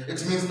world,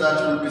 it means that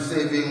we'll be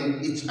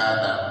saving each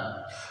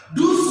other.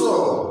 Do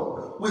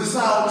so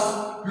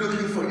without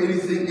looking for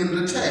anything in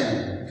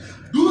return.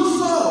 Do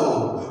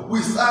so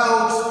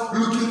without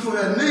looking for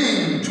your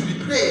name to be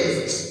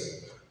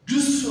praised. Do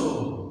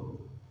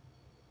so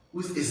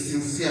with a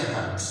sincere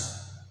heart.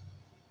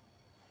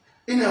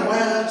 In a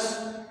world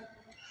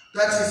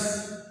that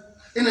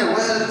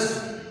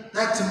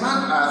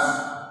demands us,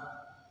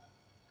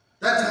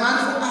 that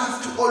demands for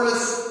us to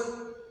always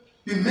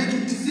be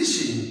making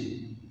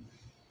decisions,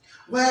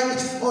 where it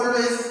is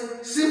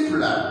always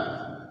simpler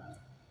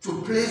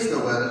to place the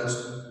world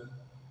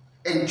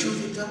and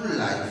choose a double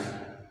life.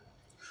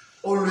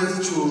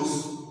 Always choose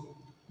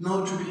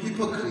not to be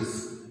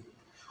hypocrites.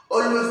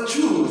 Always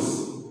choose,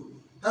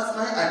 that's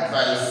my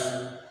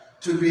advice,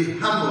 to be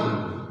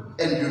humble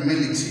and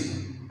humility.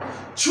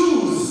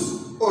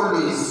 Choose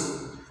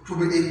always to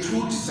be a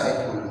true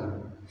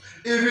disciple.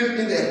 Even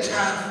in a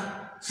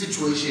tough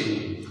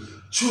situation,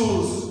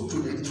 choose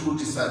to be a true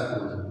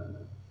disciple.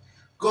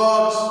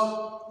 God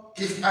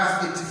gives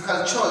us a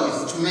difficult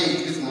choice to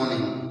make this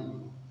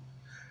morning.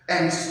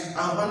 And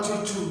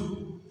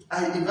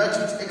I invite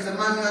you to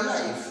examine your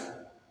life.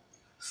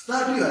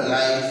 Study your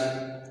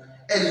life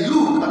and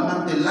look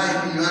among the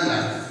life in your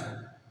life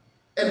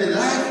and the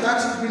life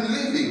that you've been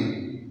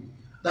living,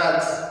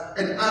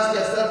 and ask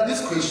yourself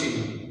this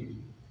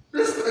question.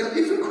 And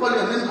if you call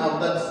your name out,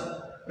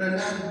 that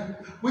Rendani,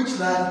 which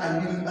life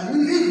are you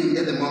living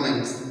at the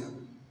moment?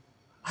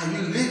 Are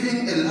you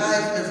living a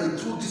life as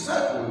a true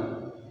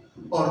disciple,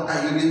 or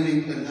are you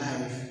living a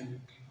life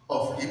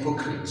of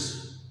hypocrite?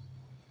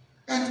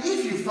 And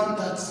if you find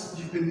that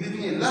you've been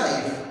living a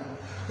life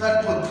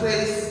that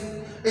portrays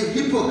a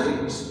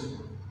hypocrite,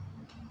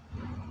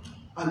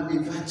 I'll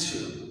invite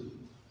you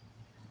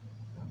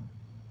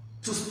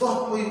to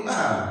stop where you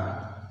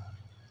are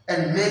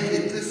and make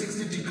a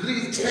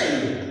 360-degree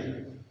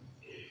turn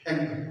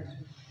and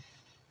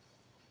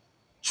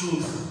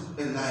choose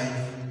a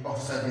life of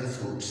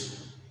servanthood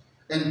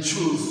and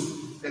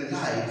choose a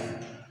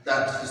life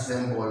that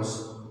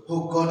resembles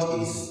who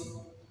God is,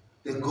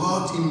 the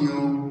God in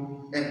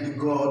you, and the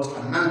God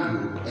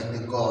among you, and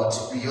the God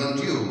beyond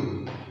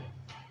you.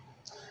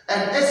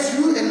 And as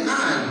you and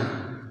I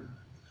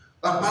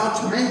are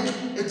about to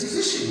make a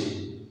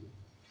decision,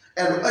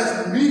 and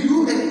as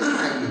you and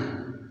I,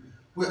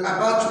 we're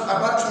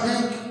about to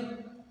make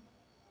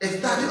a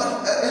study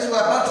of, as we're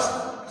about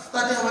to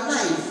study our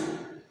life,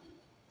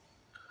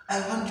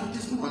 I want you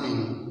this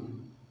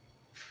morning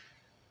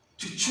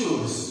to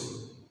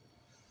choose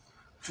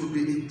to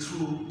be a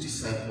true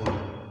disciple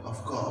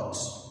of God.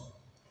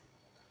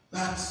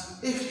 But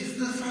if you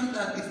still find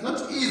that it's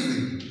not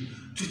easy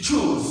to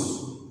choose,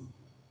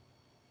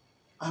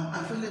 I'm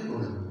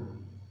available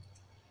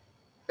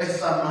as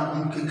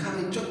someone who can come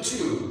and talk to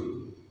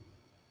you.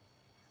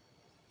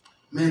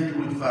 Maybe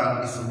we'll find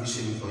a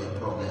solution for your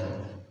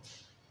problem.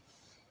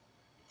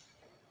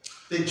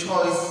 The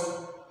choice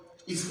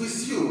is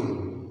with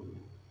you,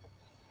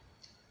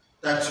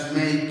 that you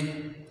make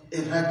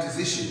a right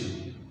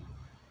decision.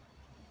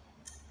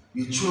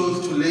 You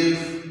choose to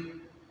live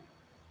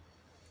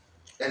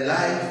a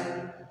life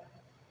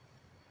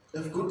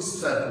of good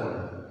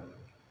disciple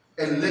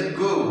and let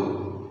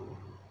go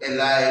a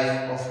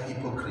life of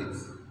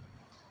hypocrites,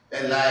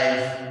 a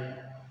life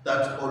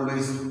that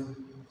always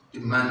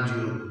demands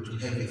you to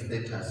have a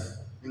status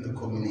in the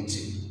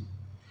community.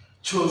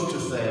 Choose to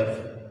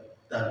serve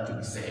than to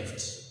be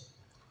saved.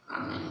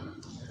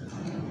 Amen.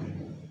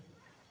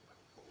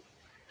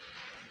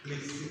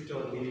 Please sit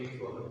on me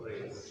for the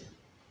praise.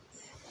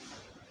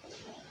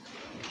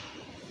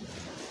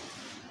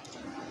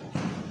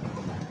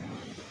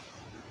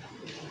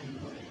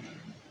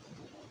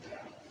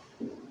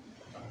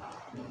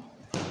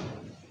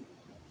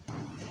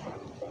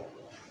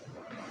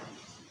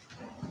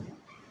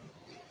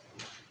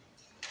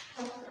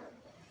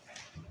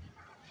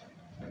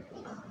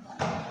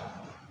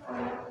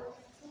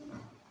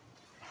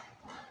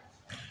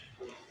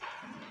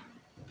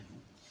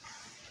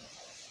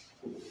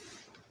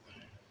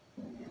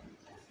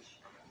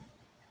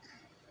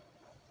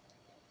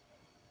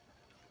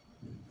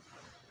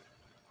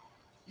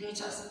 Let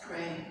us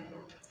pray.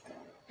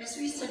 As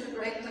we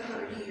celebrate the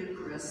Holy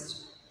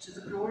Eucharist to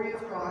the glory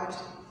of God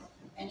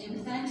and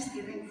in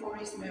thanksgiving for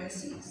his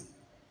mercies,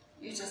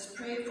 let us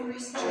pray for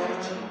his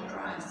church in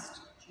Christ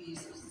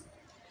Jesus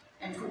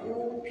and for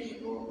all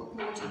people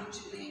according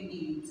to their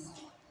needs.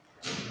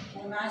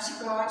 Almighty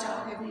God,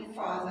 our Heavenly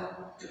Father,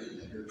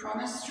 who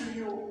promised through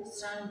your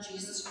Son,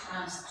 Jesus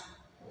Christ,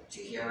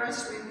 to hear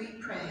us when we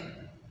pray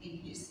in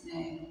his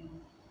name.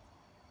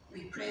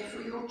 We pray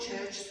for your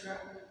church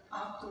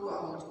throughout the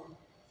world,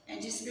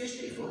 and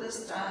especially for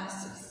this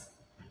diocese,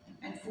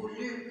 and for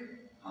Luke,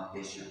 our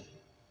bishop,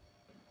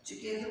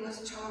 together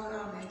with Tara,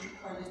 our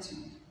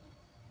metropolitan.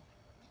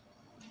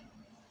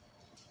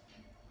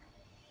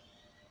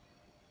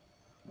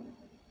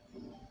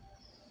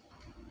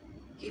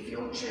 Give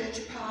your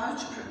church power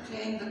to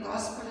proclaim the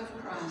gospel of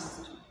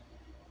Christ,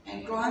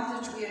 and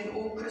grant that we and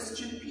all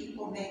Christian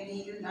people may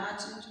be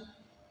united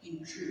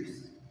in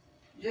truth,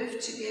 live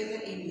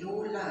together in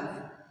your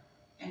love,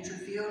 and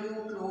reveal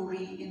your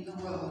glory in the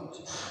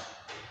world.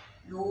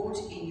 Lord,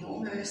 in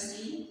your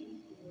mercy,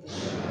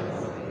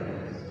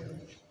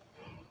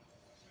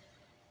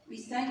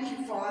 we thank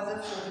you,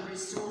 Father, for the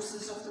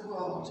resources of the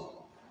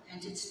world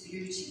and its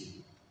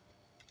beauty.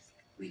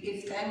 We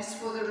give thanks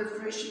for the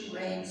refreshing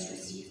rains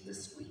received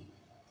this week.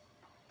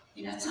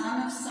 In a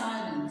time of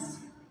silence,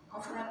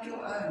 offer up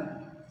your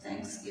own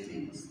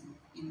thanksgivings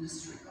in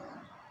this regard.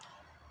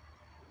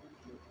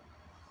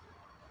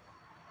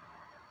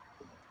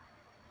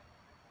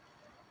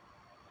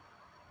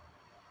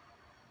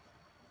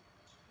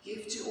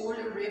 Give to all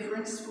a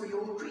reverence for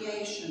your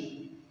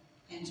creation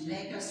and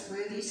make us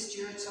worthy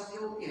stewards of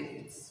your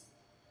gifts.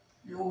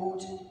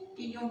 Lord,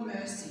 in your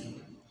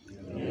mercy.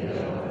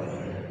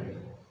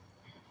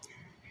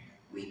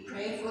 We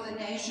pray for the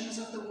nations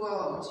of the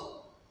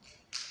world,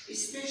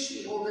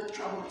 especially all the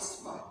troubled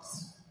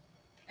spots,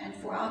 and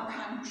for our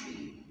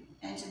country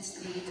and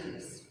its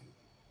leaders.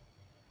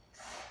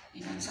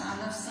 In a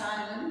time of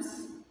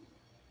silence,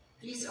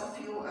 please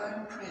offer your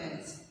own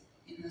prayers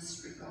in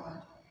this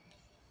regard.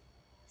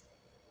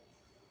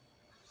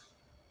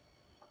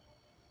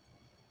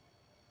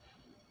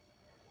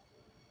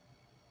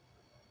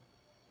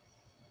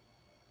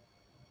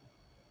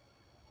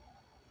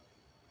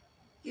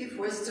 Give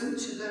wisdom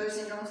to those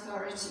in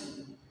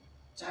authority.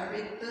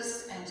 Direct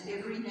this and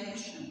every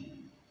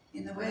nation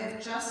in the way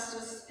of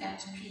justice and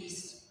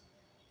peace,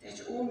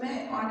 that all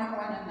may honor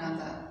one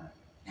another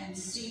and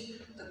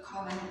seek the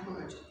common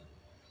good.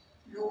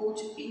 Lord,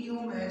 in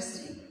your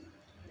mercy.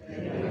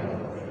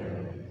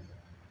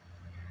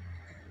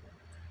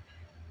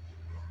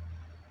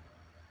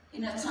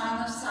 In a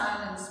time of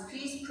silence,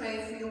 please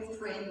pray for your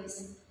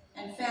friends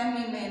and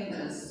family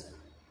members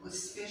with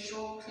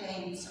special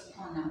claims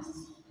upon us.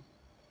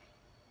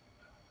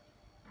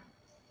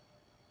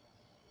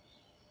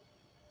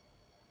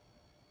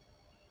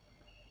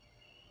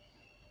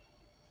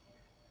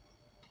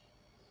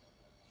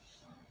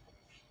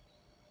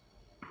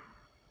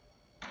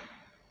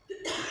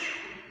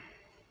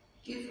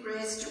 Give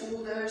grace to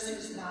all those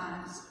whose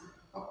lives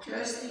are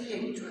closely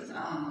linked with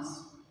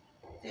ours,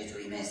 that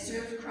we may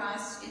serve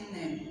Christ in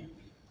them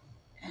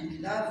and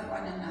love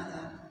one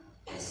another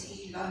as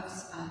he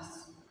loves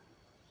us.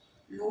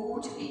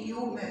 Lord, in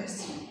your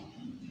mercy.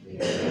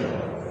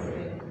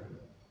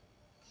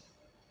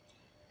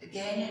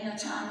 Again, in a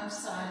time of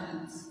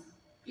silence,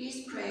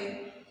 please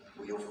pray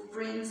for your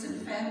friends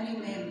and family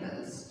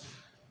members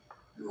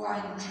who are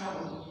in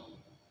trouble,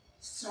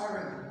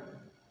 sorrow,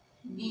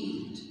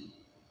 need,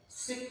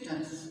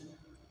 sickness,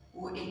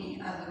 or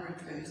any other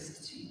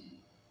adversity.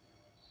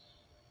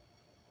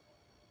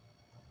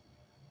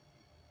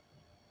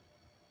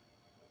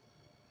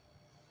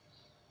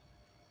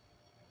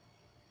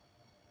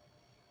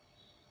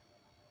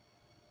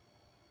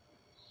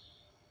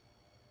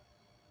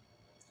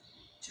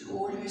 To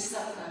all who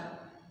suffer,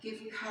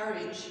 give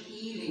courage,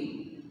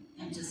 healing,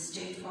 and a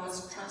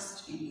steadfast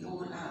trust in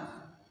your love.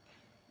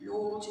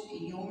 Lord,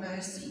 in your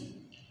mercy.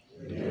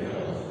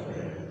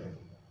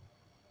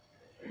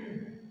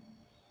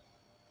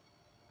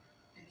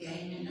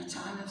 Again, in a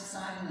time of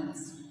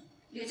silence,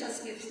 let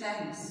us give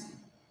thanks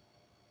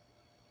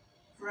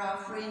for our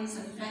friends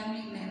and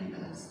family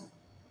members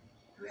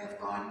who have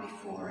gone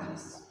before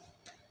us.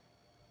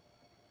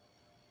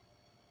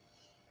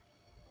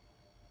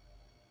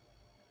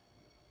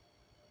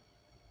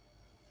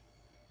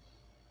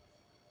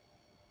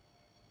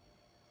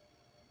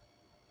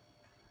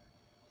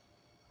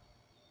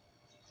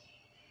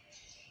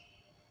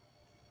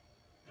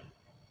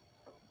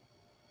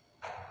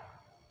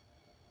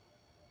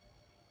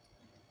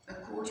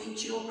 According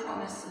to your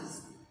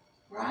promises,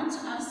 grant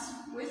us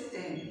with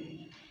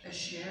them a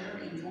share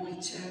in your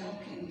eternal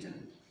kingdom.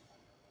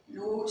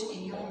 Lord,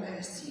 in your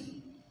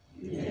mercy.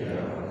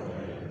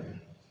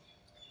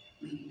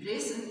 We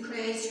bless and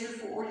praise you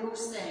for all your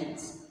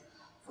saints,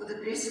 for the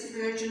Blessed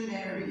Virgin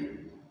Mary,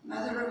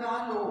 Mother of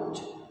our Lord,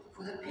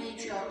 for the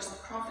patriarchs,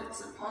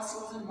 prophets,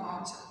 apostles, and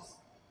martyrs.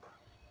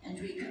 And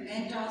we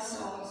commend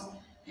ourselves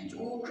and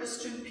all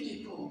Christian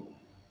people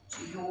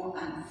to your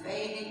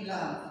unfailing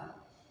love.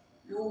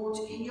 Lord,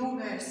 in your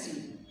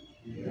mercy.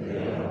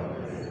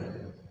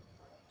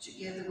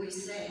 Together we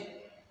say,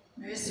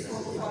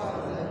 Merciful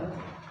Father,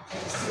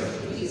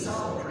 accept these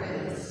our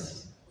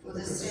prayers for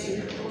the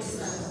sake of your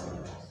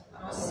Son,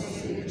 our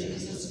Saviour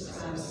Jesus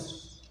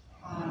Christ.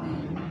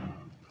 Amen.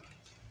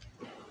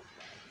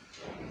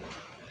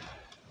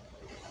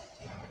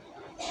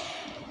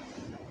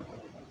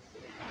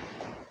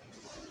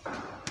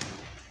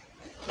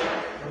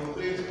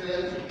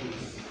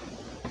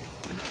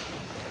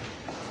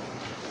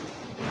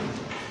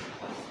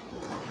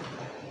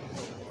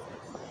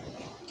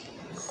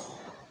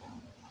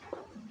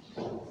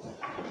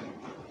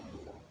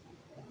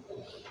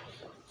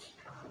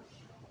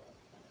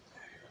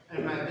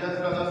 And my dear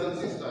brothers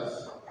and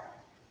sisters,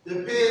 the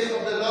peace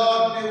of the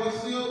Lord be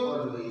with you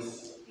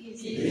always.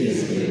 Peace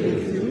be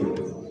with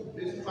you.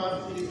 This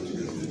passage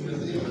is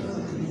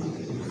presented.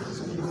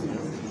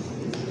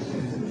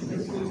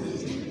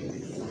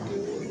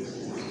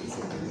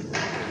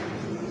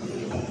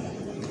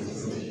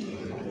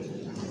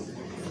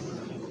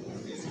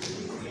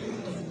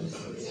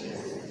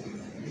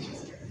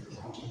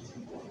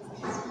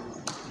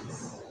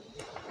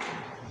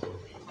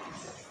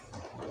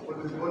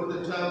 When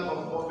the term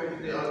of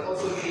prophet, they are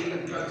also being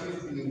and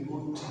practice being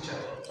good teacher.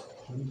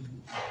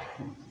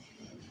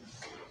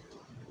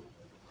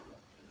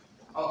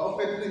 I'll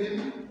offer to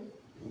him.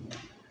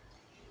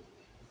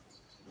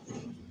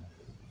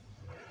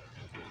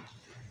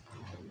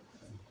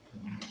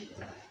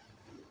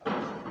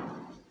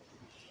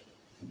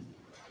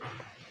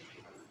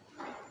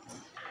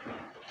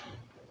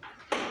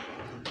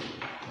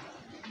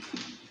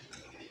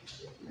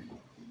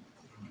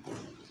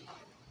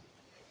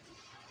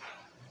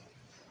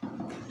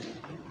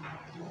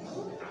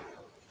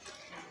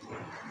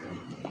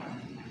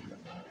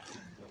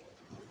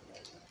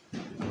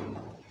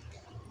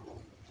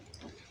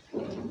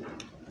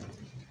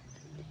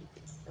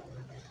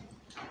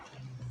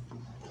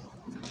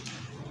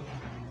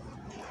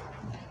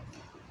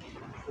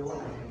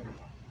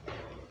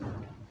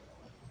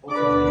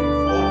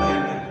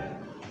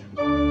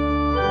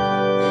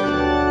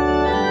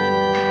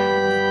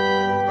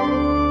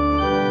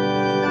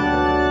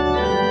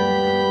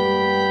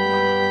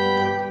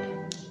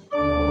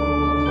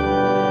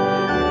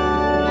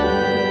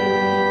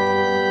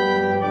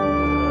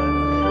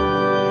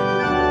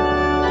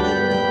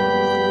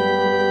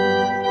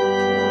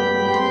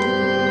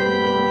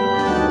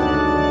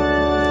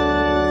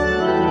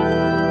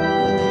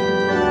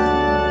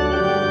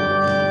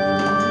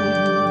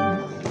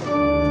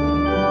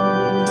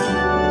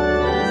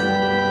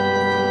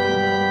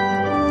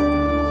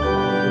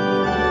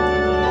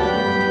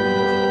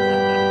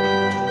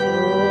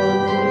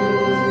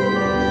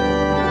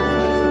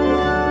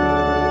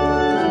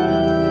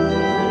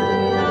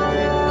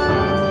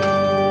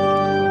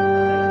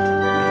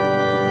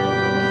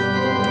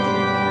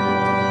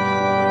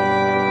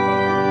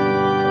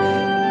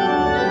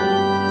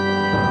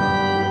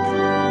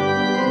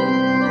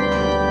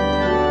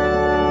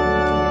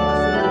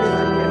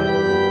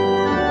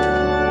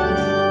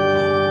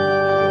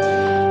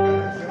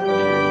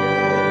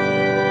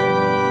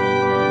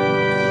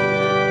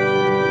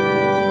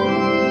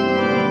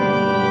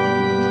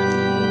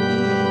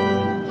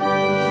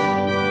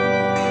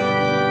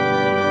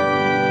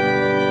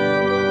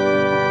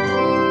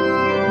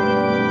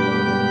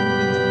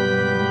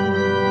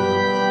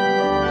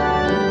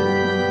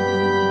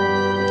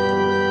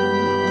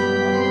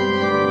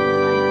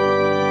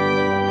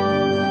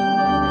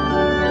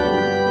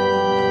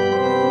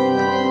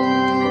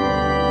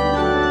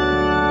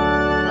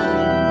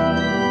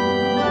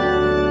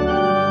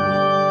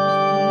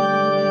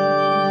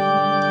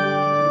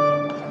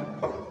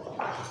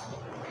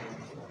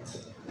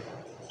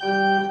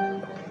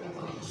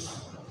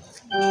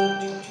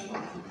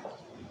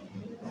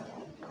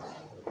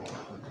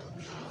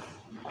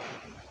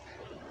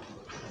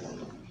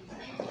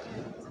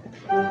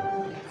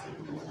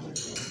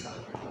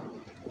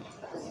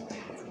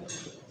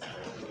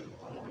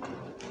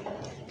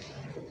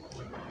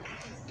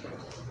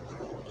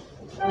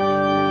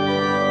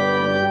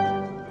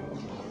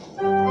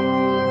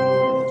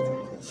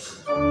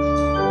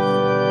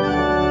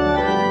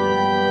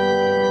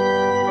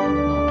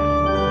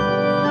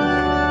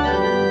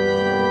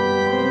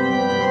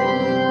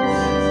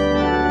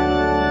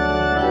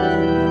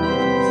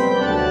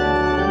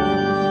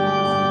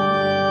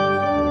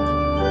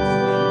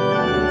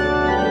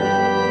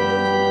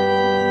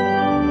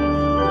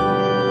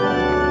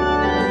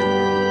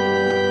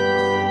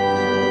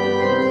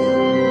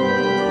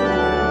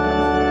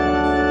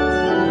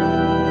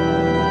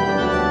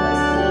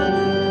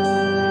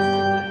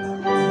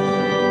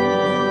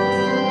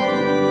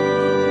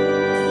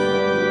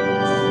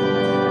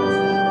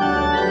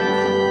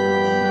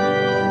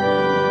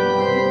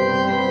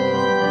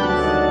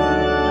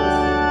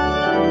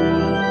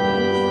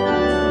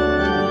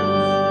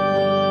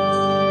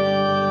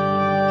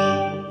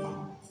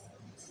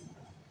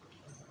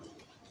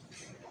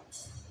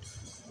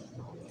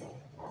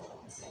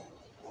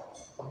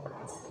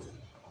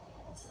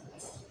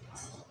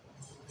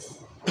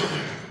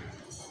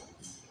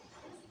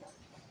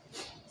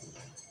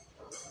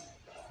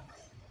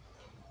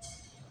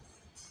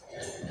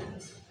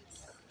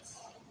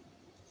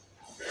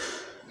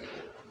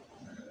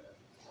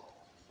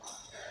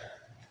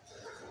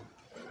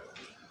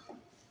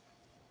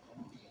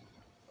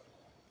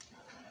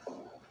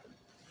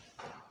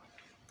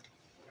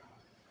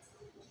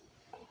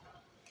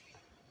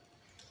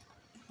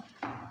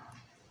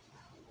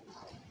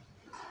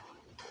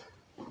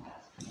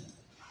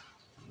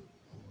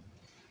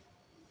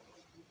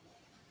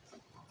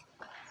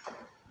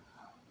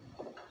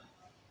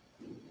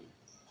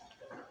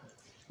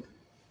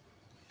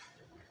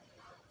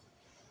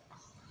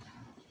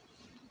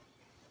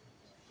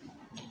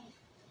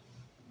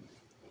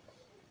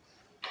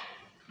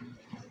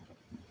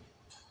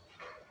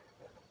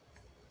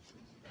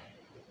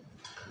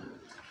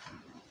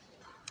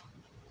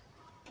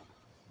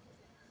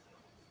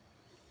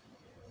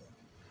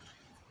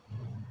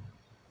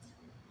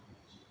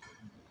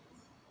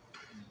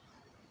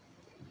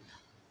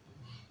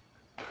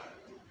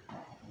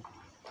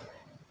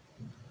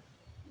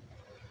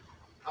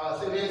 Our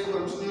series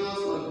continues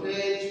on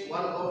page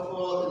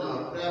 104 in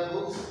our prayer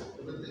books.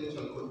 Everything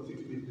shall continue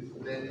to be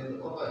displayed on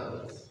the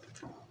overheads.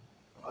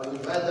 I'll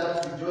invite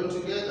that we join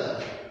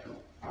together.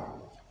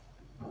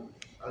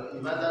 As we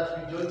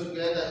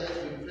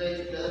pray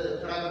together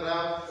the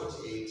paragraph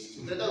 48.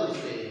 Together we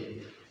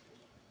say,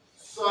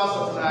 Source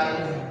of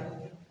life,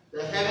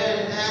 the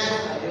heaven and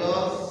earth are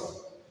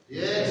yours,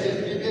 yet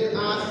you've given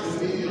us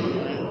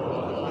dominion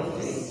over all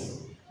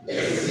things.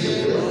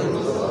 Receive the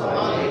fruits of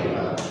our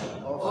labor,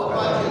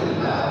 offered in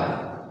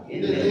love, in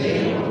the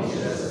name of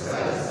Jesus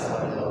Christ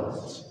our Lord.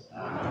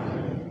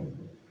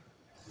 Amen.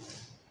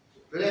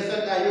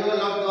 Blessed are you, Lord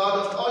God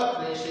of all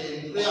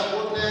creation, through your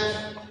goodness,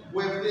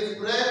 with this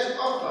bread to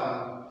offer,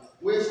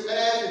 which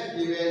earth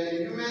is given,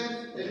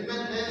 and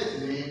human hand is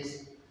made,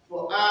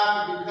 for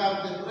us to become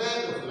the bread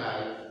of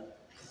life.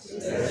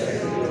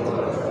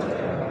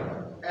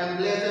 And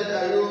blessed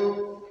are you,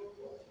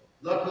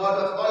 Lord God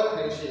of all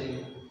creation,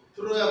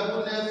 through your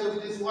goodness with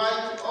this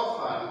wine to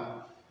offer,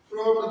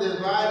 fruit of the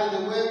vine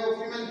in the work of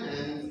human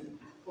hands,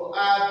 for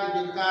us to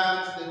become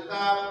the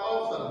cup of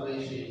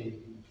salvation.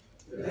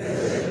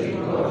 Blessed be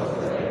God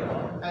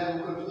forever. And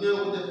we continue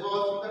with the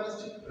fourth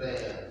Eucharistic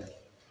prayer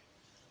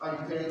on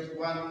page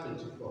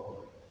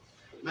 124.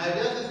 My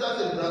dear sisters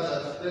and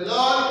brothers, the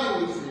Lord be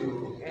with you.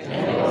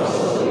 And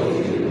also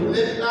with you.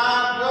 Lift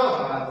up your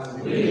hearts. We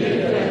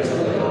lift them to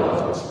the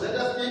Lord. Let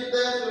us give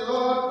thanks to the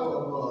Lord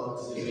our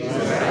God. It is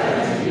right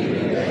to give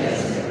you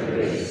thanks and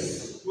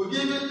praise. We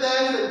give you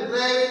thanks and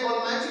praise,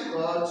 Almighty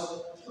God,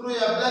 through your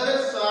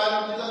blessed Son,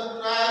 Jesus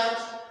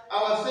Christ,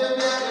 our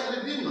Savior and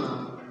Redeemer.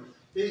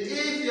 He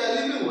is your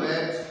living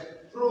word,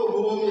 through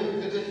whom you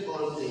have created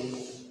all things.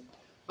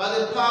 By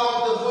the power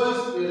of the Holy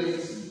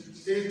Spirit,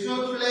 he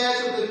took flesh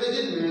of the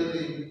Virgin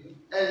Mary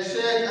and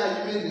shed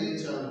our human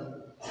nature.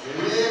 He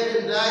lived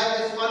and died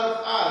as one of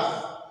us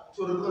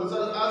to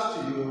reconcile us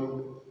to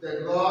you, the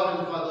God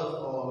and Father of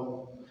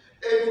all.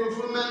 In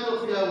fulfillment of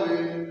your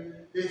will,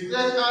 he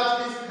stretched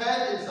out his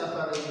hand in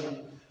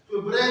suffering to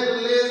bring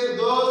release to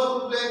those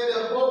who place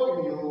their hope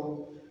in you,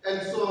 and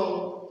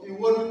so he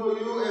won for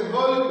you a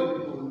holy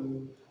people.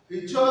 He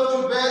chose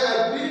to bear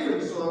our grief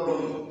and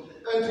sorrow,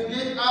 and to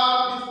give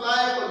up his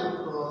life on the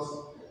cross,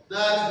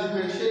 that he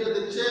may shatter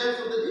the chains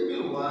of the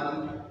evil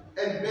one,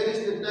 and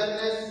banish the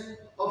darkness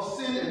of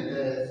sin and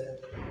death.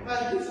 By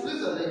his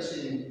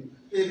resurrection,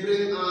 he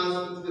brings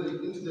us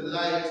into the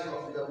light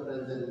of your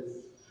presence.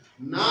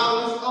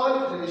 Now with all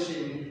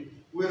creation,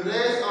 we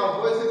raise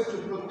our voices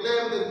to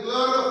proclaim the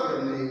glory of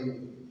your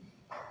name.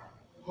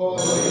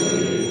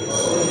 Holy,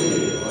 holy,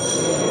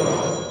 holy,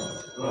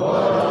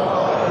 Lord of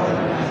all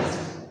might,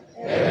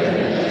 heaven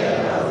and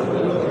earth are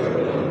full of your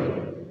glory.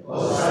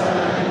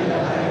 Hosanna in the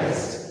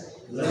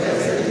highest.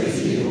 Blessed is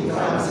he who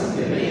comes in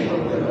the name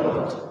of the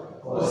Lord.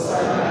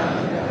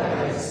 Hosanna in the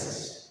highest.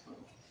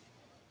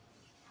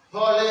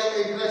 Holy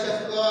and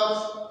gracious God,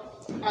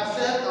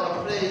 accept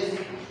our praise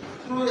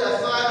through your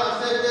Son,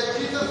 our Savior,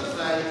 Jesus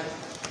Christ,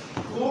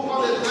 who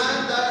on the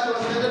night that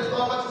was handed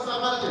over to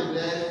suffering and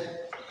death,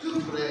 took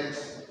bread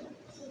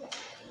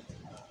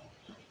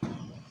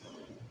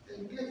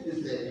and gave you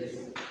thanks,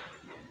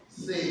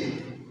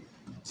 saying,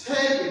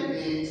 take and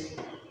eat,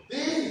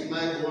 this is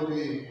my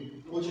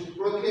body, which is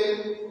broken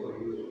for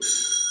you.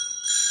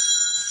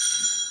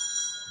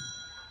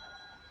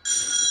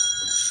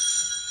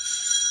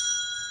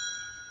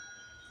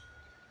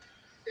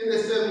 In the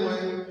same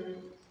way,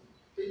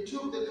 he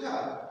took the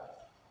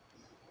cup,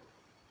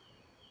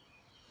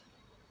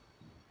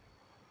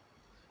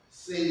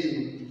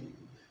 saying,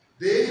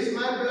 this is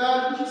my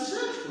blood which is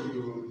shed for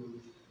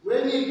you.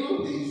 When you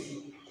do this,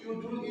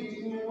 you do it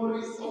in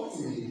memory of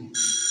me.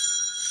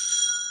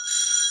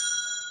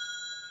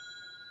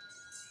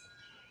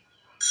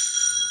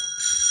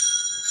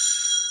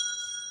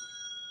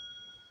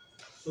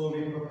 So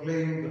we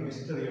proclaim the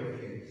mystery of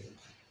faith.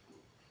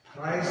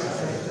 Christ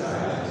has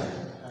died,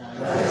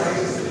 Christ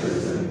is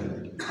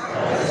risen,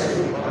 Christ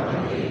will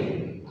come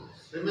again.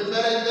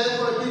 Remembering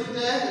therefore his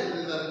death and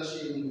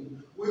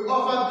resurrection, we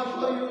offer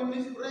before you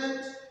this bread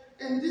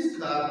and this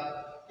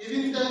cup,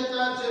 giving thanks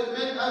that you have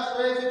made us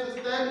worthy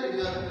to stand in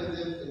your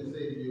presence and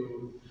save you.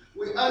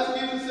 We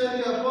ask you to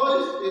send your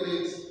Holy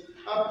Spirit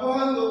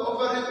upon the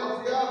offering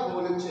of your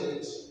holy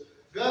church.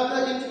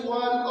 Gather into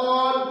one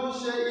all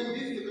who share in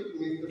these secret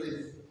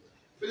mysteries,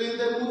 filling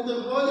them with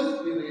the Holy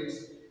Spirit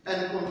and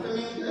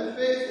confirming their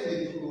faith in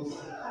the truth,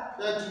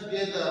 that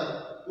together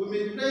we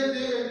may praise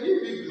you and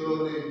give you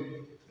glory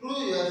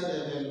through your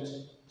servant,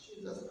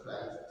 Jesus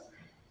Christ.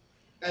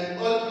 And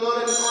all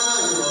glory and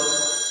honor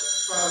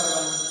yours,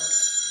 Father,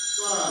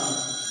 Son,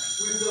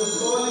 with the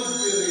Holy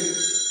Spirit,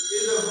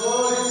 in the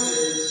Holy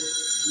Church,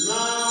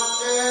 now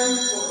and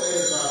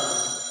forever.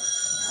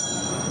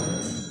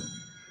 Amen.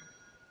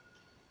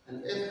 And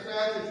as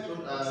Christ has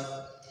taught us,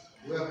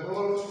 we are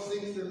called to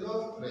sing the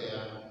Lord's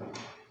Prayer.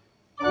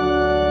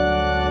 Amen.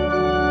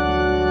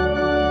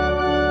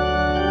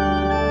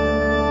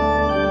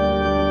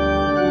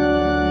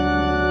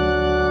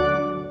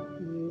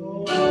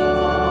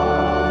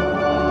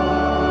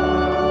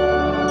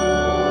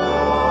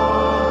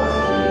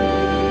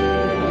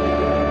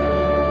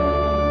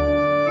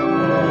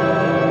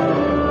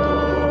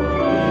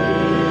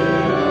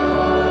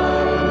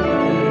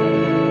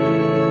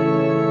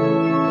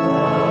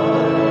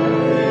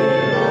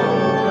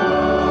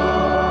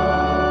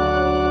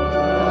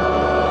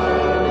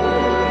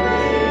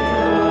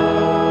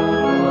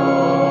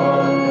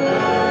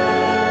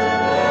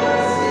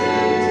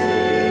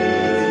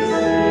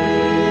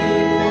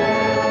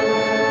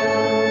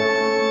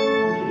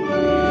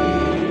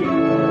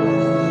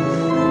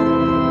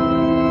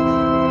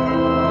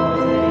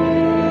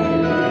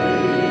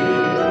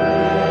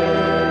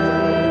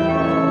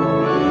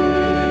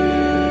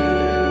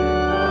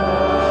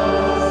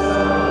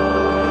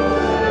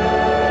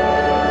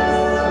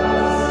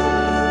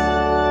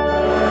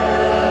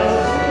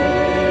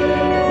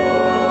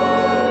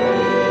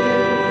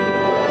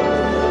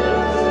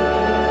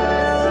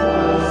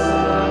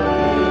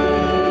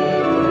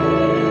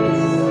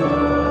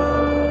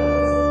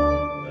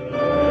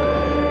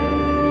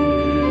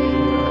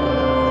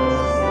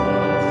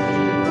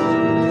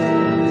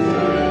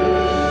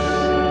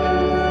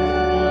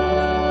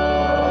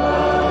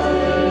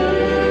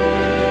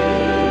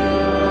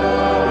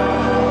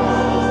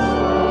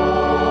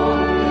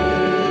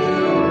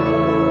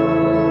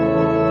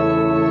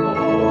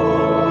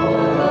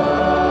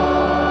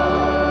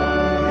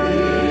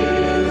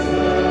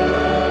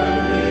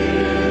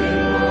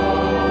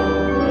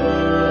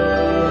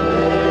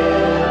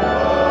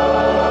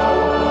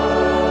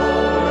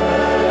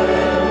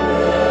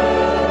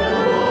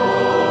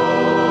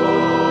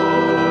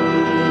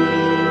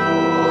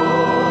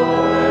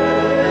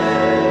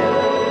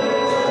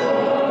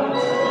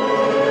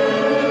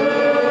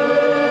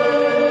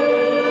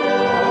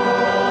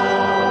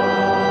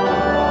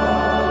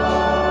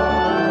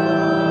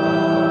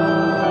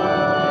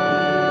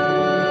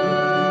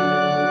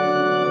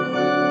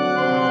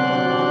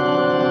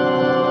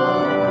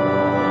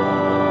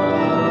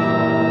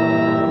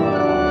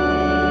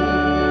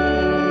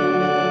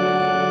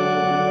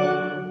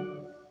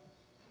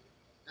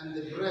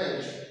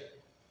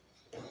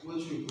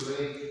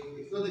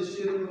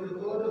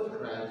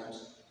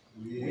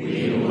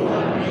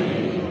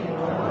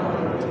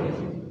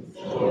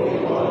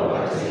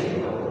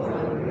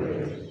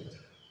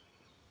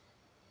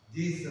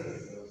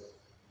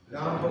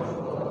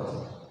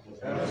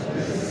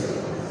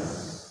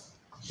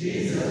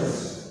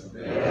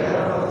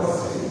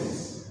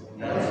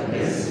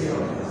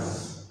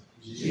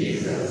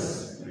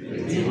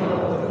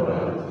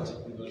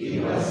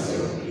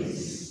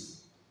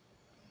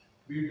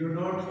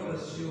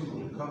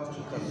 you come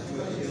to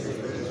captivity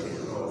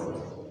of God.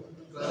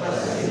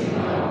 Trusting in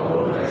our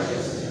own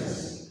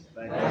righteousness,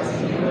 but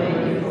in your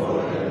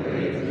manifold and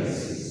great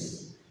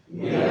mercies,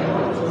 we are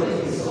not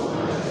worthy so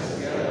much as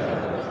gather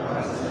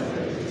at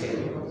the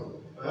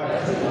table,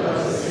 but to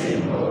the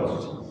same God,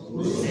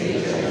 whose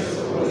nature is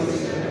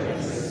always and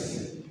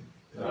mercy.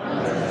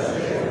 Grant us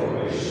therefore,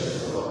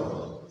 gracious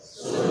God,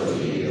 so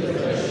to eat the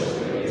flesh of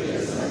your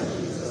dear Son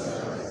Jesus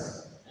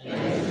Christ,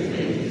 and to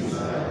drink his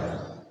blood,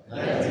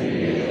 that we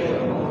may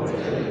evermore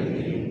dwell in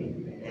him,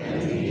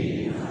 and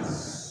he in us.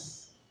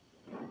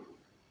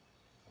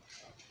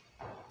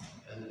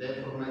 And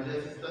therefore, my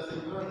dear sisters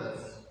and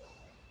brothers,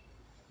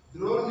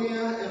 draw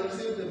near and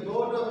receive the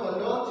body of our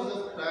Lord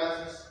Jesus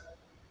Christ,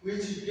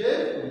 which he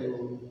gave for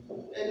you,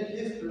 and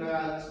his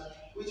blood,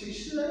 which he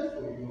shed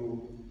for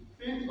you.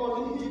 Think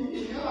on him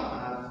in your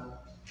heart,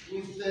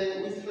 with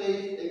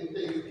faith and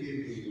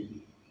thanksgiving.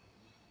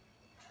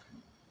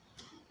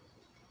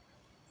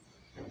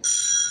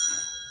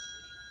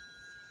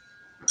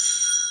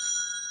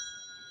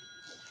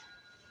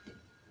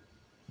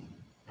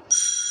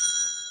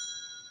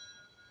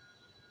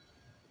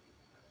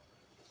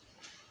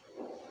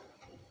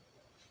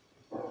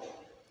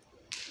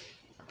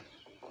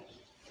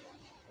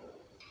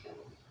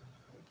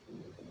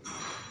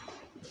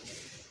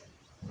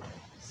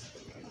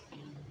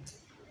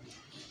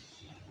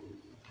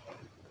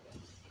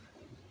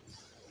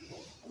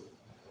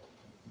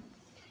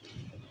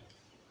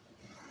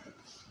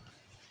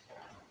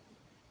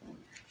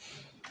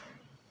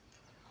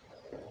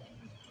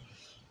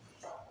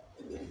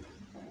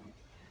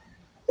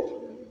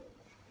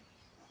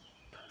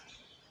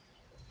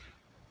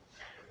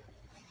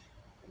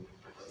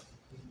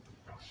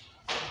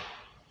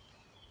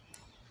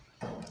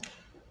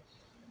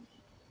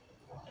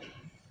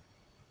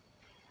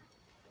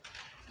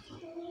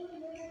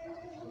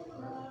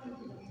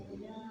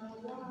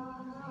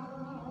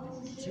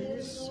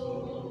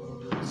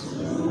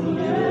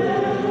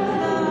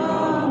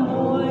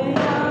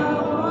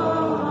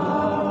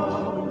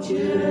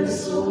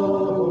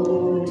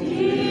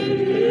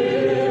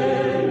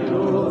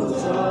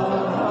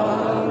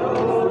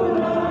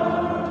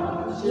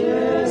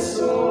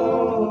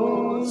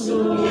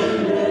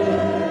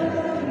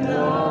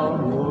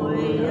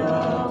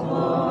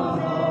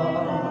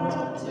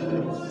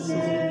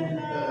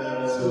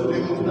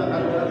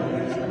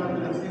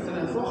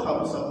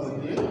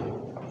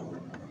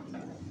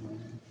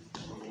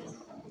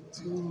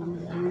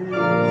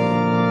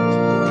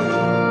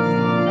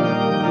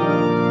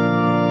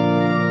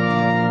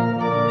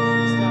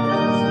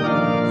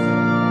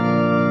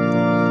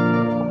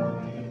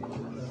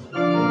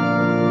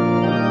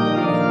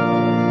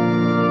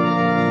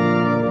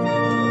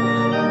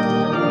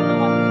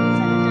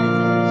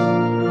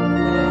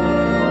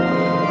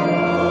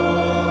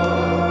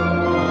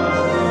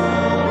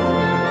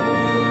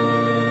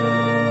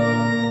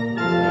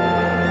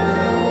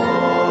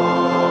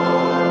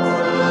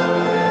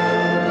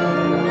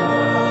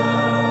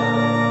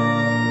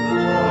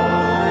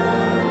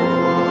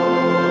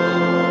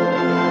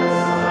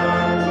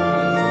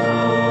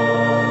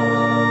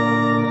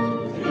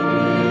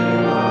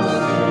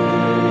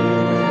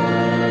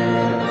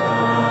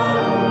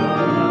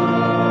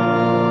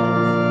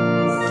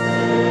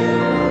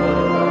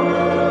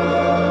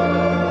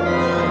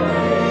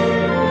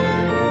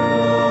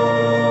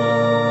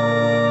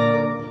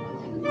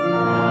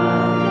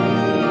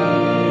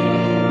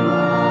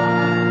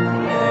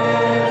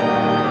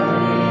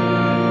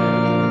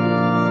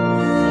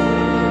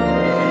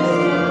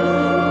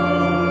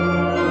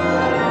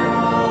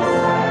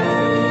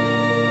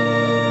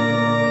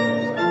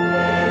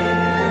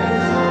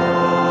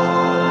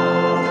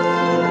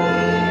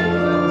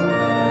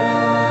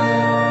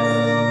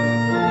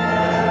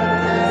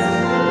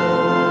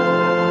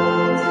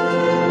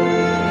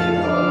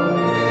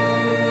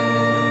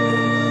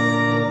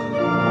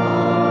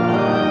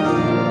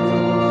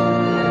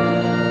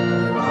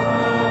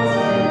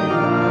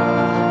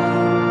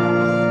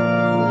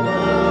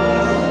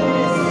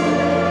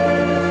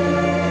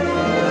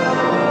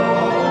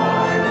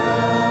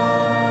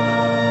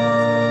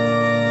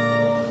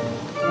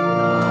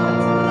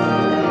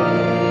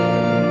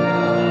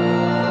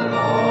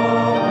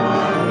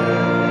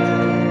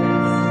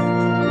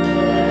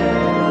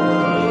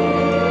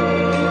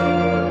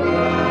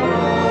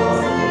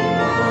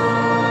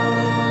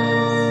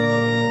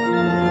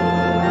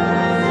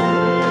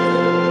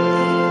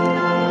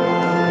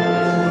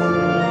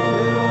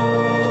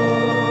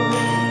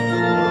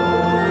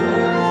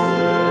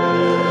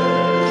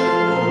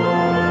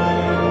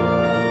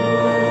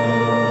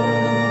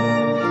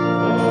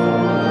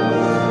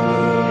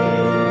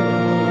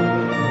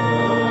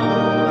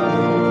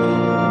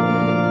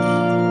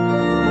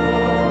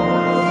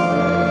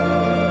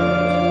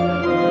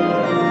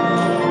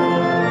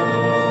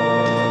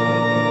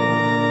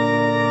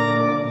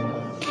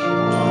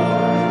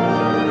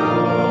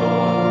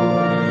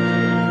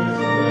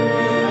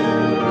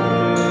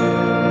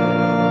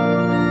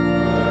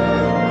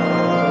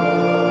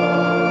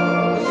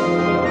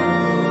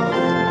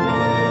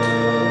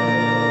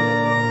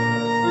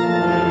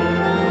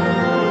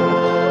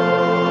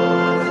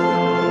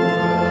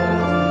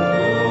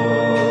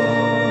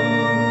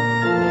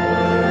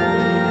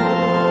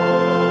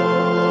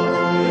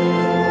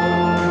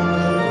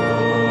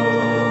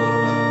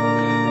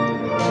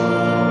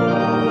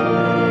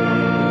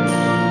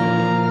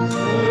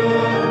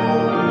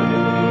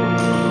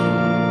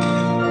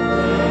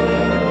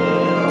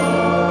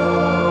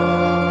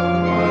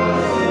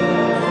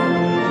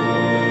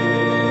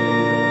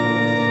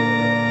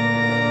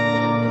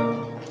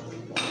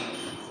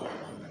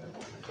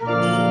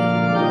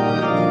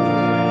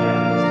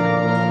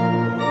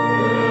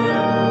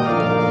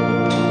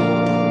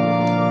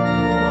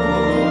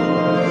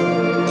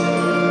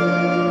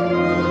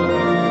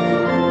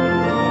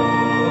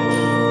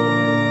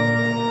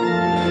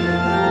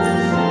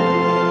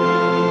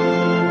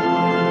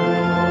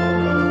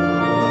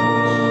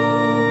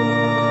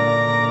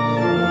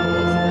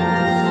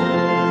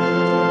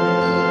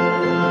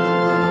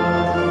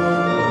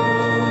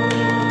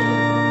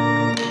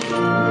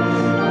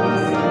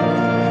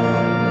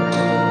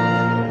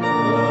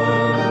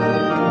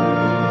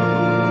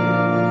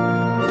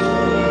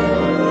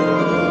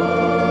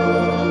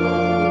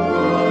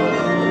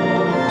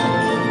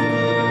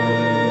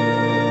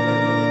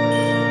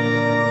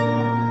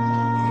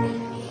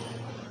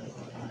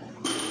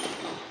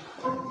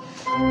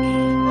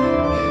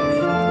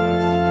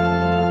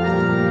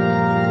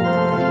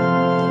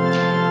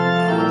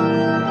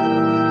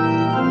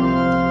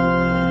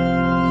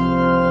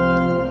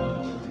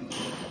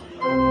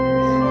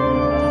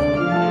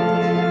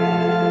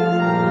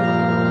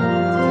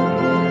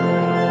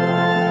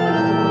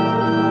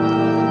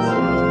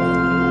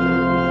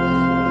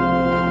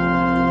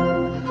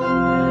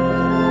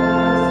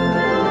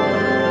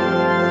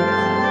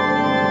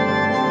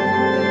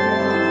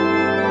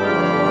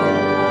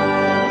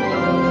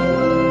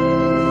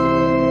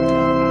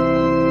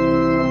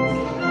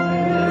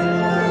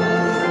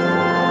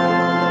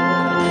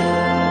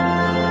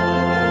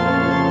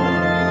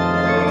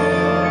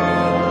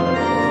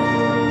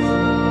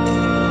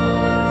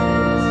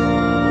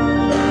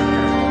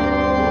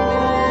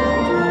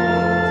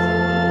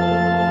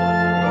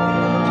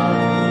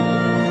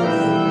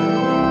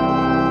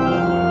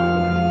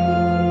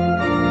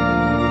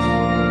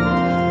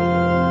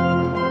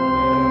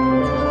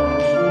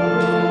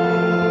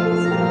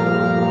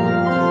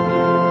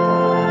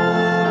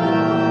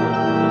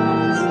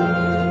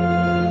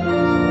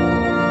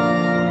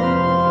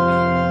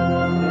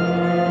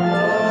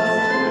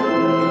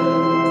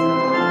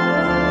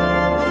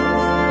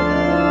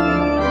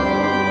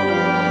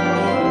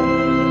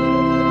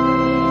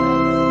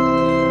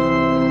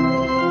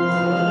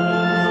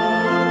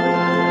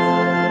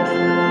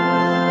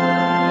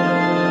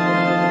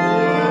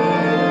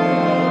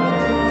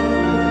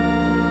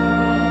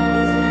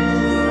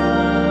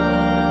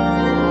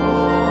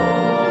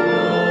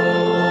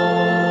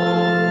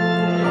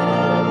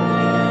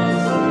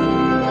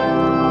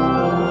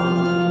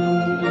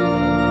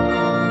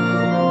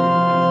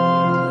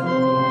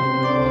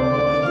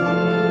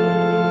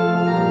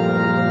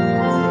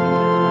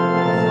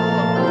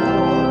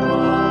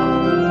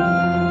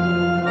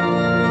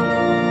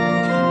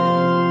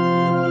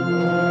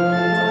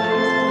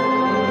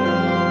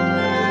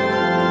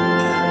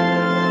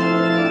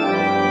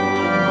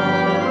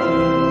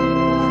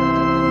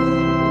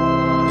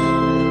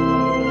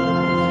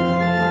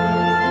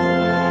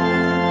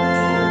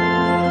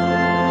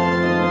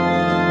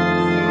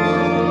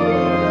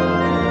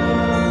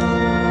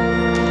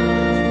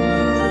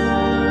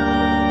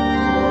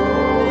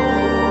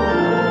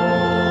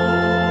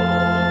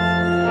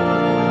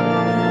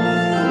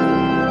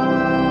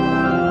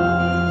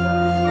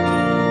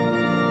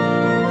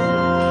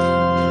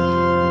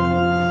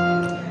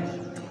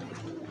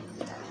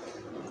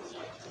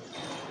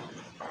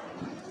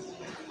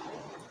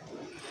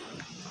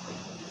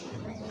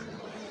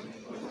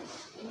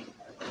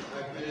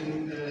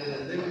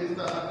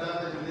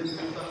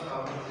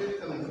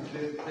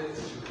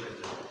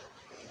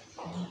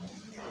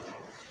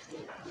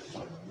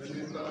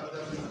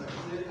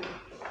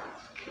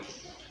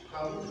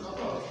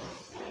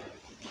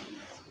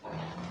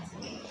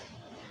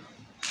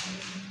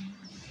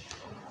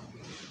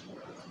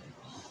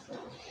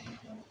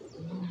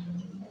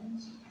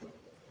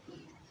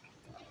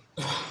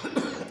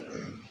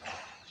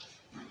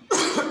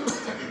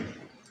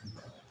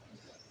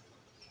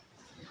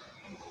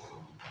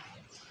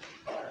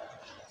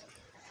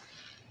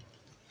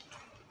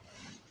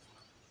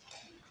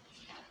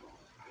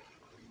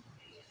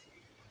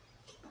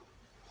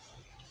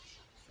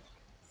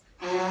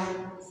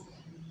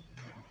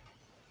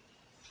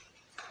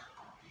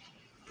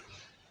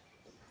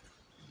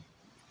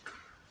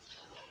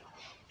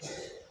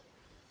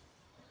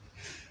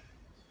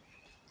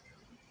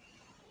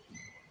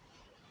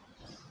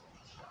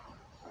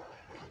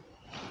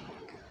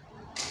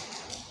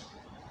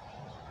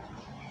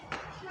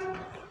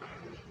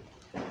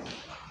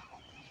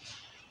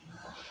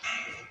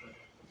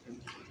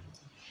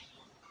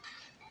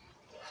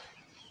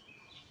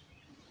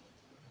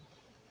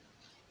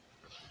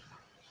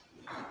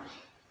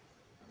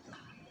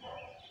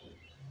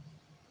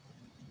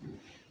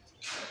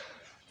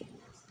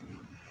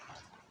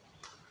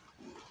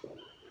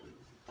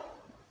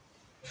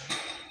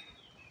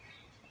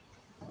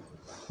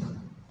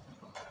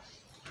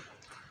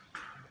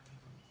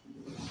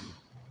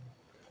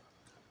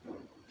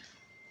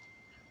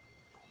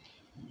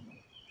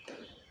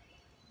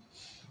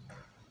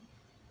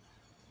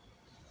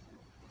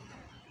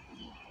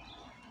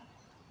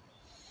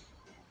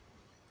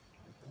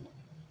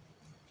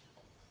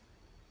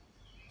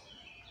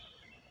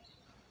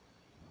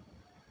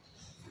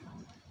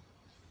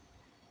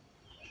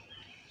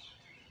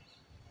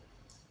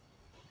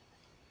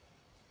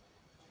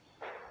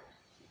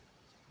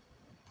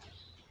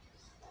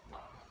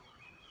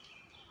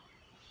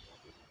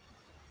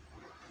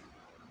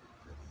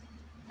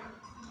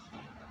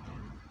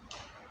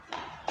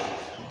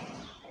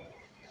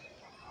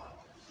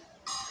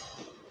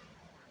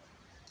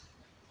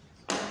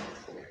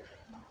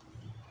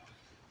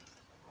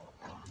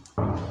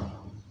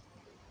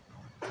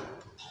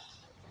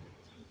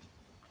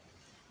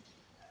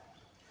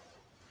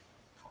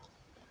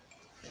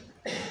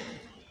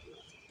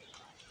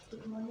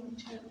 Good morning,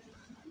 church.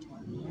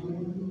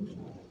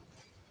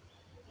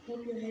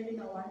 Hope you're having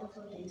a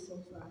wonderful day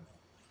so far.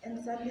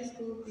 In Sunday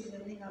school, we're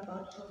learning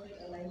about Prophet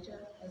Elijah,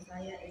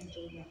 Isaiah, and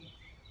Jonah.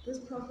 These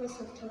prophets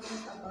have taught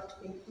us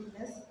about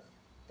faithfulness,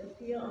 the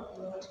fear of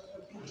God,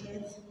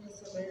 obedience,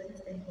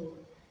 perseverance, and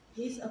hope.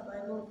 Here's a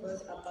Bible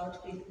verse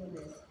about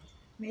faithfulness.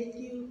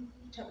 Matthew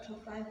chapter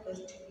 5,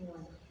 verse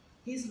 21.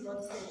 His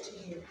Lord said to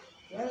him,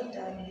 "Well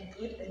done, you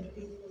good and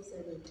faithful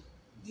servant.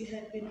 You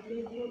have been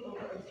faithful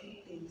over a few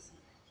things.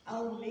 I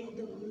will make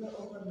the ruler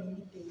over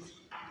many things.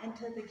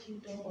 Enter the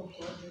kingdom of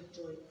God with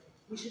joy."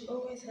 We should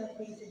always have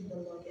faith in the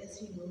Lord, as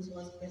He knows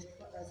what's best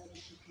for us and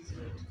keep His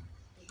word.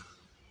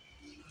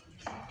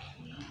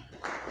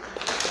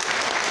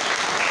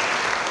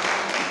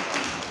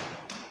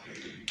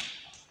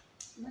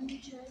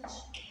 Morning, church.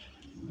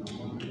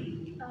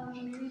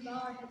 May we bow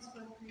our heads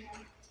for prayer.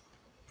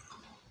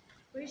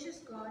 Gracious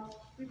God,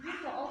 we pray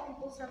for all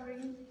people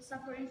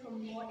suffering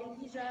from war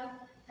in Israel,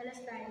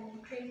 Palestine,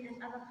 Ukraine,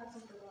 and other parts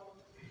of the world.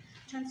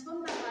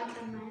 Transform the hearts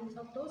and minds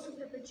of those who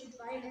perpetrate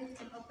violence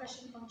and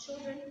oppression on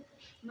children,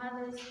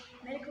 mothers,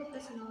 medical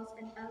personnel,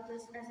 and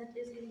elders, as it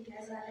is in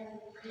Gaza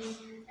and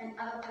Ukraine and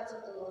other parts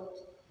of the world.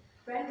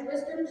 Grant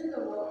wisdom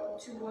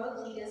to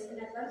world leaders in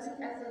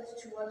advancing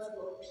efforts towards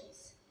world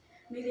peace.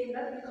 May they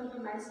not be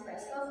compromised by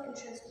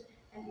self-interest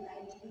and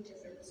blind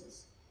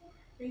indifferences.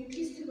 Bring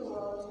peace to the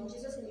world. In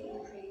Jesus' name we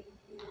pray.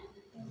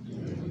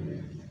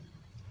 Amen.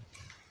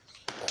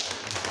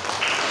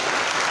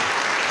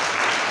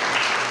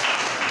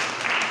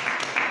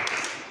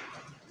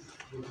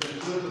 We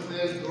continue to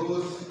thank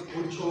those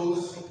who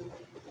chose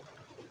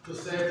to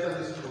serve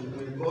Sunday school.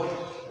 May God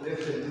let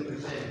them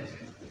repent.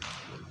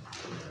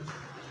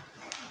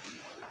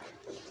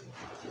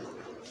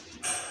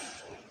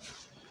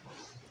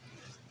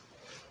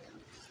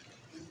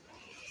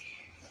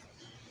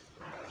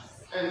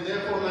 And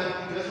therefore, my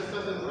dear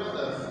sisters and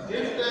brothers,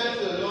 give thanks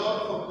to the Lord,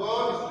 for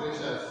God is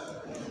gracious.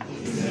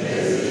 His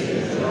mercy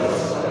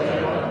endures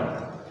forever.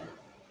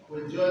 We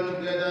join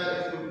together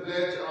as we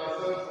pledge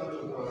ourselves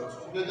unto God.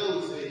 Together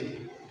we say,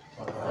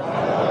 Father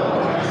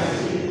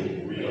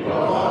Almighty, we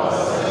offer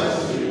ourselves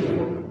to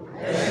you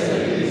as a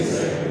living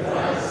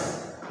sacrifice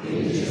in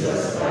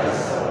Jesus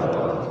Christ our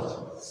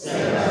Lord.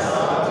 Send us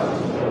out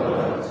into the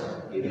world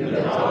in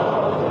the power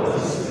of the Holy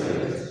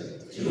Spirit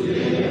to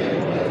live and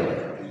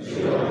work to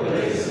your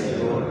grace and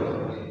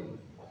glory.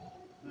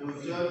 We will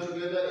join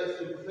together as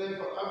we pray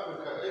for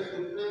Africa. As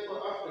we pray for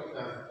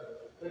Africa,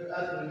 let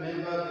us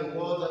remember the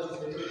war that is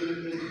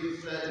happening in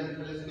Israel and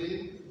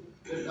Palestine.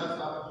 Let us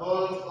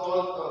uphold all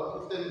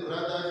our Christian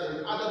brothers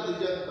and other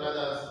religious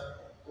brothers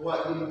who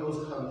are in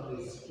those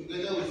countries.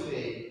 Together we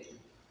say,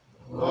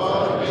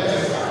 God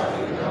bless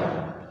Africa,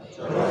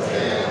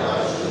 protect our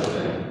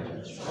children,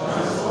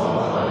 transform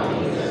our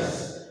leaders,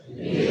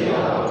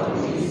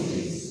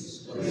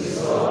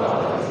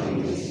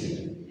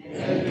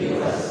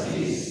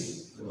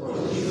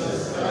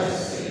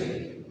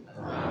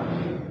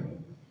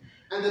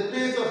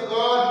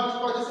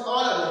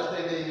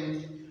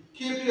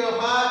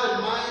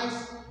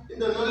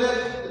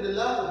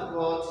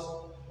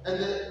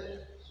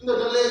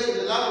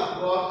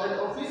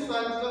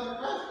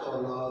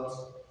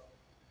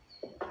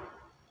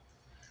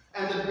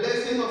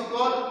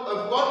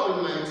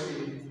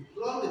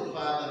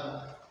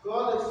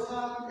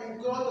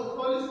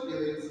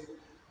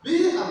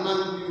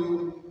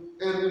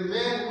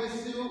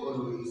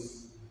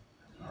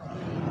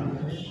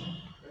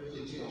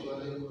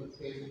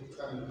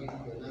 give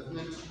the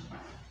announcement.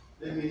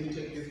 Let me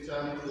take this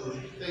time to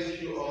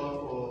thank you all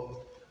for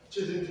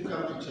choosing to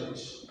come to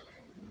church.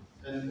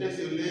 And as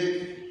you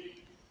live,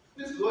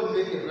 please go and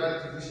make a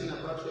right decision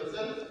about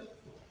yourself.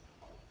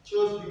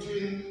 Choose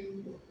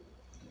between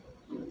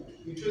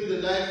the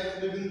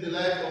life, living the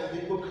life of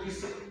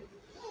hypocrisy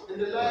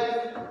and the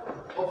life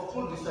of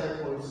true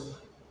disciples,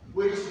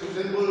 which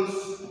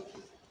resembles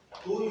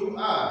who you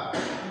are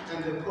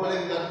and the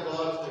calling that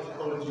God has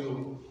called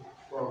you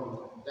from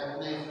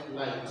darkness to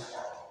light.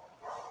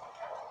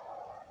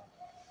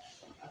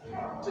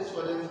 Church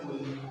fathers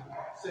will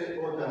say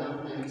all the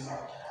announcements.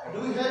 Do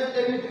we have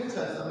any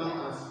visitors among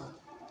us?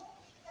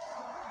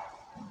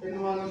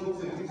 Anyone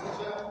who's a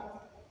visitor?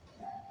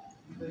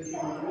 Thank you,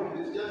 Mama.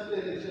 It's just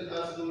let me tell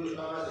us who you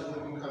are and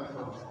where you come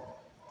from.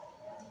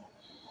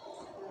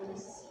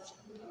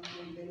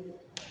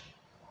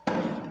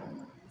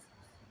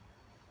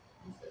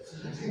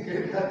 I didn't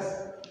get that.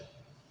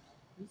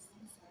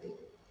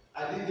 I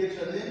didn't get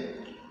your name.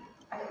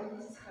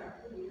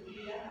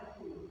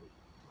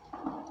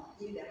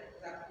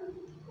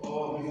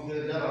 Oh, Mr.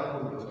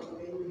 Darakulu.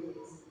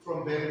 From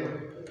Bengal.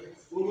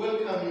 We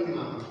welcome you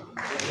now.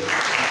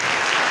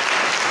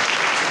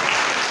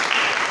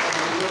 And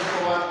we look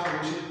forward to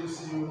wishing to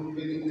see you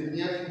in the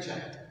near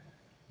future.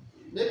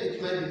 Maybe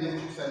it might be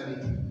next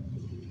Sunday,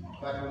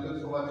 but we look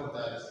forward to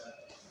that.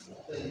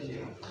 Thank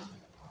you.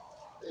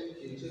 Thank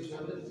you. Church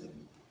members.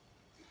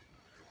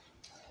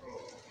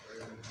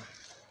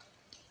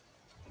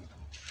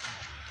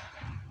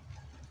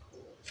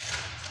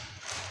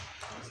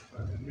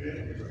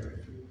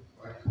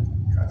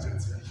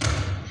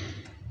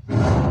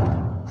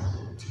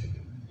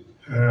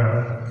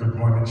 Good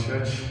morning,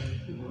 church.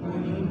 Good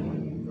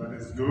morning. God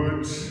is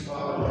good.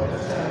 All the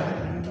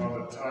time. All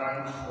the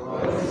time.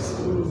 God is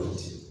good.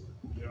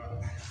 Yeah. A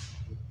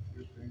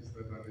few things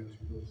that I need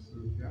to go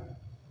through here.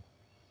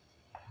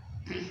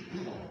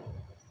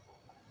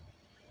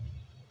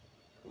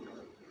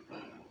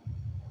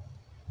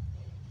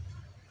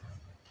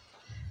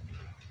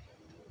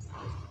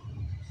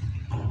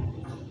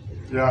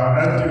 Yeah,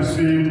 as you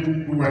see,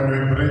 when we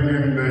bring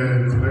in the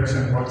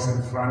collection box in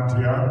front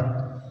here,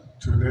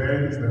 today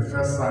is the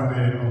first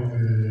Sunday of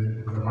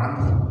the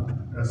month.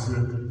 As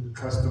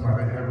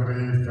customary,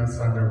 every first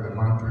Sunday of the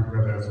month we've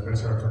got a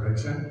special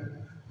collection,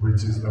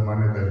 which is the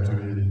money that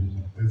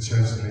the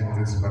church needs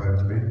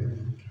desperately.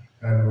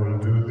 And we'll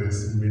do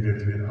this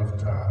immediately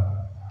after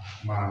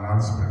my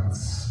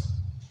announcements.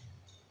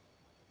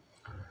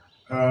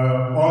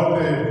 All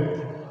the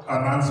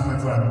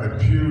announcements are in the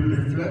pew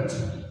leaflet.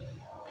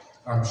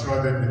 I'm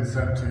sure they've been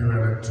sent to you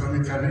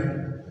electronically,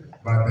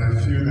 but there are a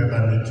few that I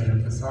need to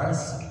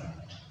emphasize.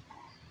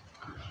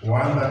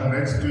 One, that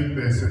next week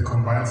there's a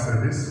combined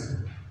service,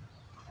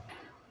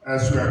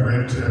 as we are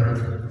going to have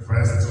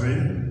vestry.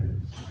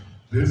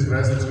 This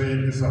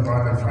vestry is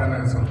about the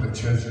finance of the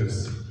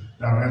churches.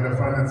 And the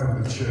finance of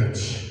the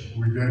church,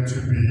 we're going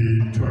to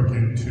be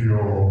talking to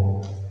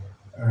your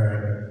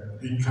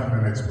income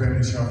and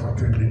expenditure for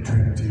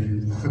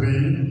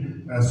 2023,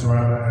 as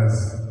well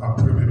as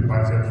approving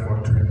budget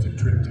for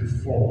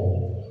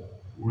 2024.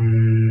 We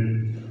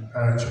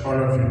urge all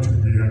of you to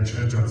be in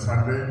church on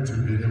Sunday to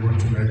be able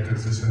to make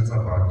decisions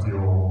about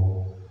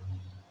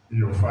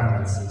your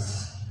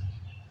finances.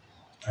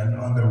 And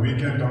on the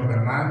weekend of the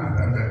 9th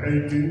and the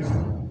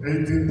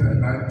 18th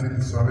and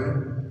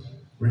 19th,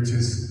 which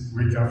is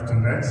week after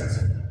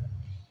next,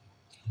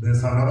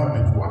 there's another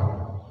big one.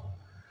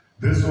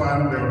 This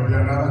one, there will be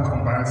another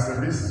combined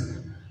service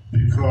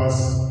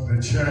because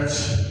the church,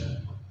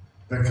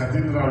 the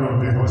Cathedral will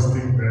be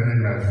hosting the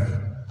AMF.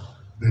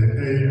 The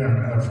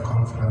AMF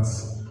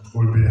conference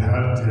will be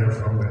held here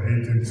from the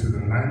 18th to the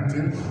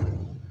 19th.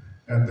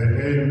 And the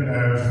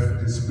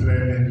AMF is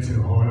planning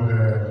to hold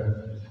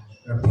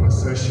a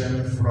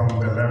procession from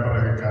the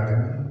library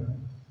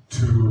garden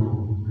to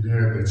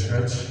here the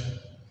church.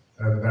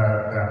 And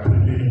they're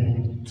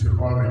appealing to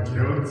all the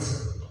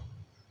guilds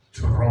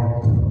to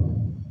romp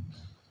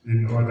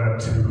in order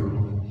to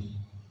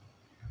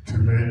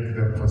make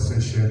the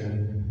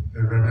procession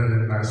a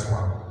very nice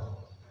one.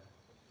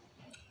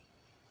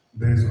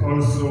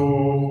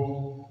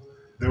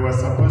 There were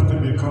supposed to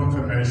be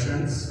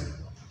confirmations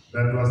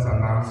that was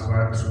announced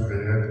right through the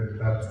year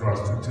that was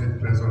to take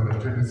place on the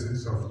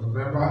 26th of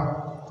November.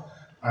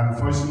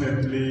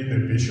 Unfortunately, the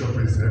bishop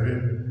is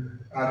having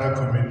other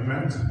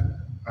commitment,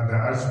 and the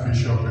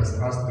archbishop has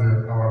asked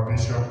our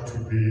bishop to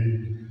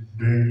be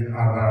doing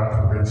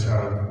other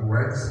provincial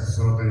works,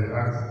 so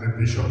the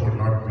bishop will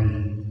not be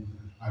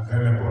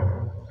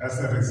available. As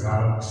a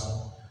result,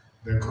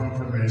 the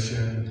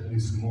confirmation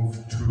is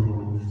moved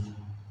to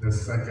the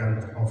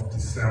 2nd of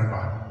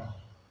December.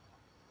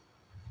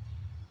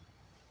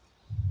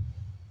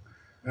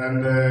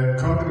 And the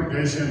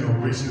congregation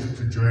who wishes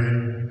to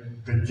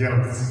join the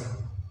guilds,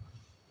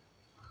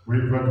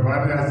 we've got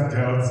various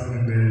guilds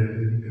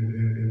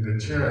in the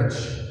church.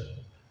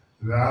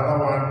 The other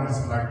one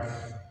is like,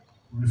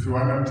 if you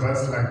want to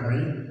dress like me,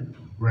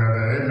 where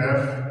the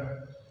AMF,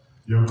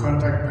 your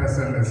contact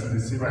person is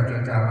Lisiba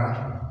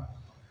Kekana,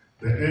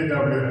 The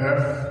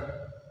AWF,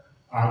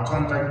 our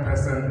contact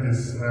person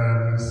is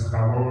Ms.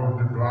 Gabo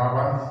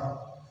Dwaba.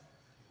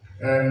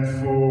 And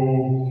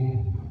for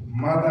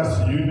Mothers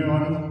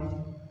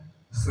Union,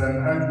 St.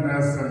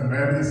 Agnes, St.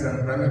 Mary,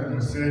 St. Bernard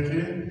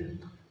Museki,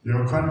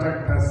 your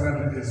contact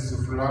person is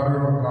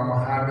Florio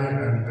Lamahadi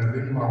and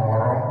Delin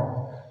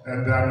Mawaro,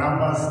 and their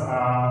numbers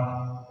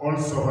are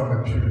also on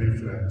the pew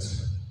leaflet.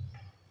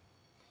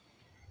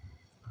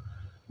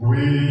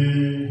 We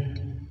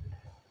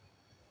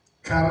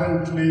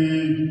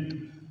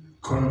currently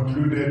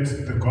concluded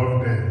the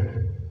golf day.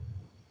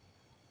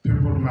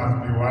 People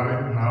must be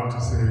worried now to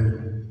say,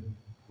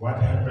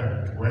 what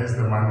happened? Where's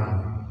the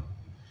money?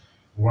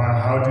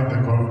 How did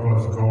the golf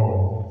course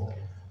go?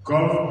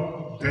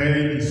 Golf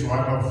day is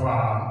one of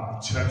our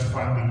church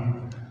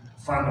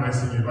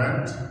fundraising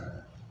event.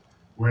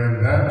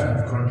 We've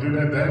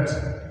concluded that.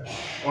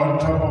 On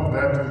top of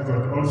that, we've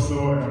got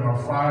also a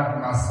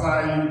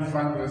Maasai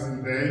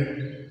fundraising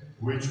day,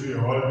 which we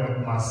hold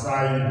at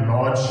Maasai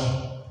Lodge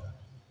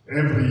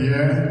every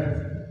year.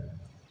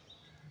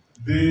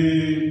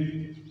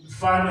 The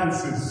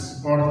finances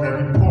or the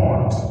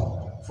report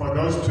for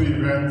those two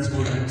events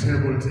will be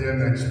tabled here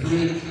next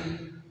week.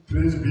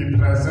 Please be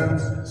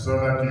present so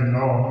that you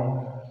know,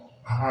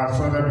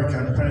 so that we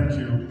can thank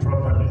you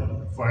properly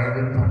for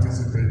having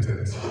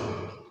participated.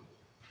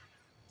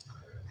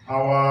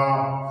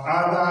 Our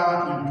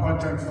other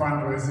important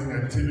fundraising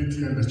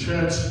activity in the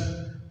church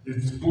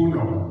is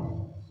Puno.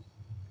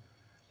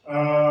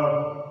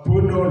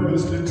 Puno,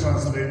 loosely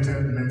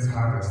translated, means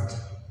harvest.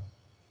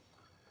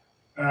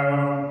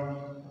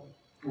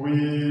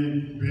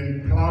 We've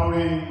been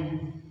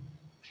plowing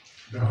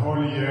the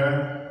whole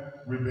year.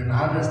 We've been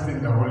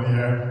harvesting the whole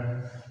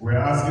year. We're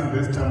asking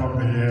this time of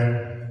the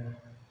year,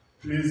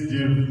 please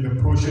give the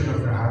portion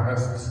of the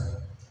harvest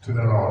to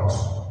the Lord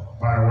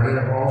by way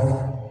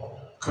of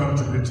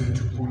contributing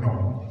to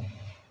Puno.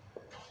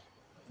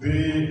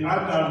 The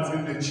adults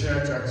in the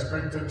church are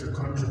expected to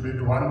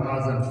contribute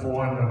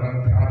 1,400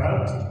 rand per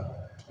adult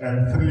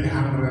and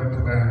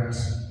 300 rand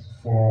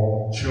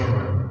for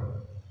children.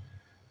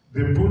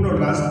 The Puno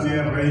last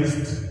year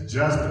raised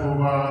just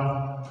over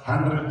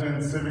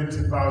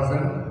 170,000.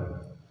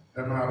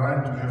 Am I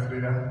right,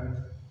 Nefrida?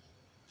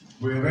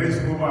 We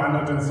raised over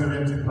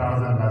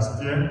 170,000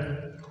 last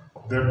year.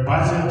 The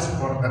budget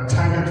for the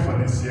target for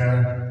this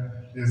year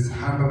is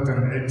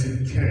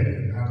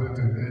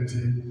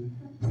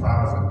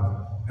 180,000.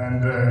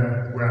 And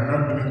we are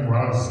not doing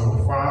well so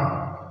far.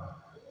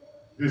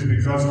 It's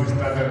because we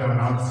started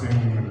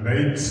announcing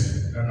late,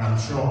 and I'm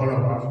sure all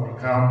of us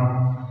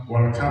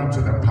will come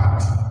to the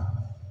party.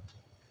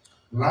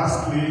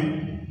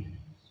 Lastly,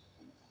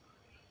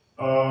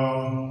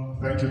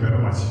 thank you very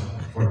much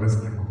for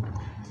listening.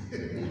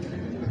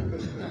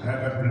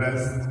 Have a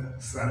blessed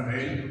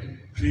Sunday.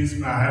 Please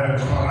now have a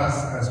chorus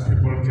as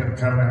people can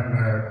come and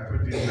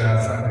put in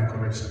their Sunday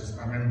collections.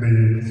 I mean the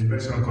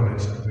special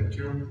collection. Thank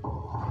you.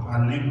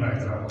 I'll leave like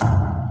that.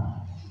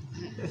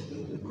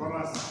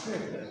 Chorus.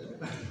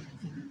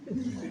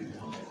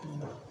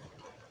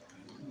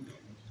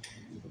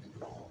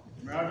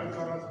 May I have a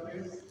chorus,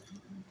 please?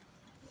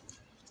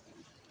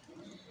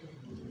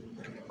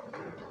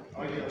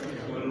 Oh, yeah.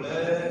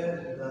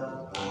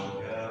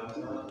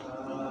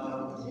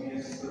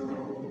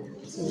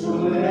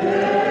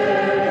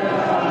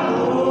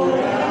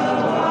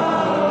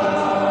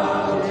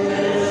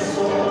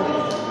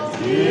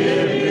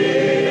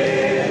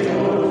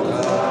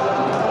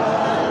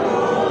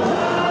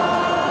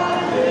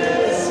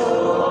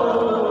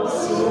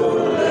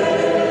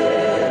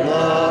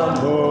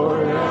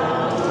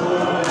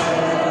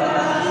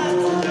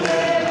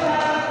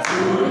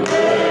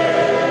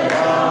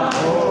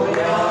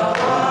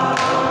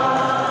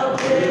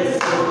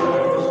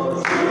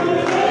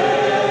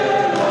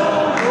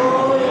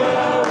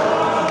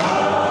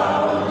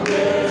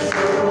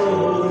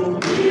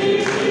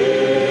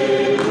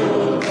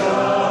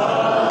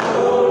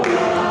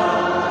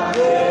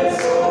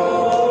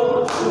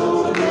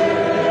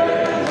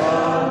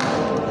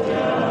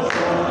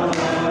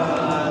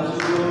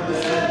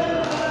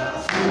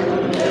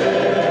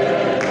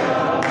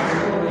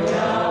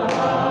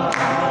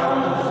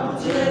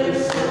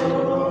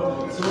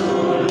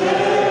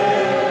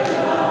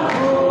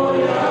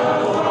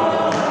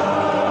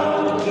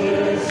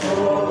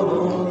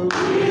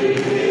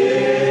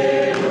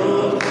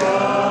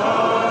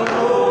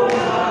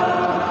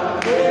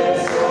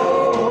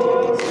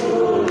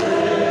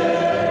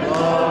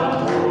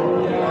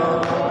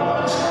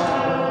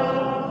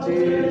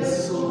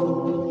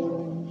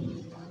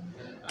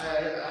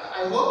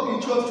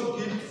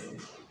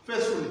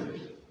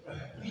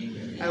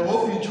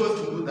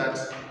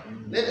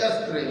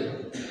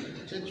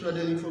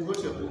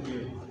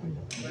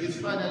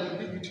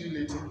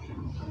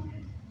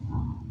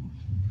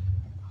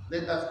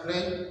 Let us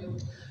pray.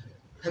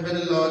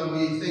 Heavenly Lord,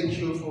 we thank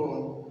you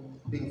for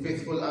being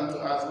faithful unto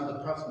us in the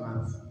past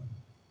month.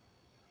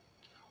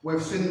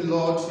 We've seen,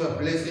 Lord, your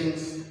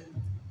blessings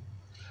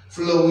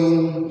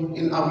flowing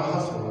in our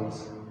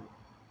households.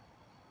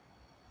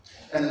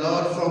 And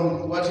Lord,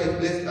 from what you have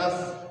blessed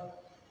us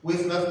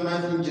with that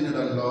month in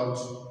general, Lord,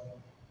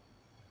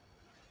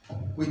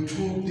 we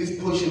took this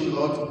portion,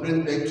 Lord, to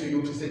bring back to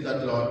you to say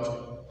that, Lord,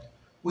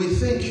 we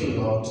thank you,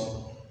 Lord,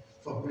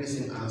 for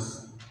blessing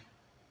us.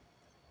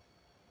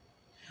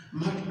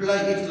 Multiply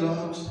it,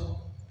 Lord,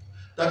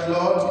 that,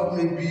 Lord,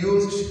 it may be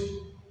used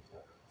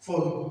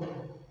for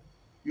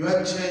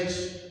your church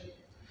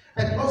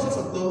and also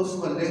for those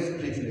who are less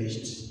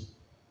privileged.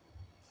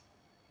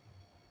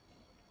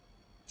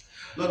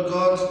 Lord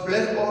God,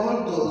 bless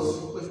all those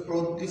who have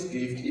brought this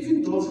gift,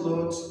 even those,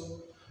 Lord,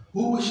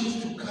 who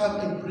wishes to come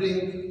and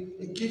bring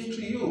a gift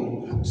to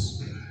you, but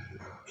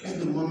at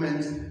the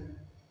moment,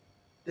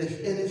 they have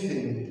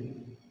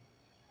anything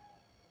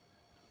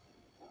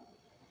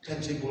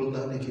tangible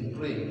that they can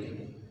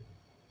bring.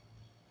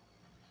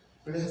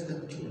 Bless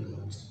them too,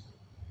 Lord.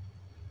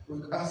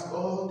 We ask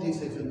all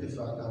this, Heavenly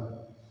Father,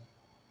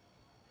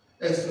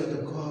 as you are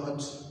the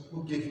God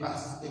who gave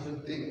us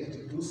everything at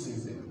a due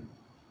season.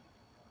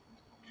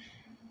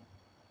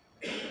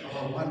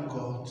 Our one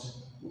God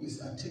who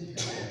is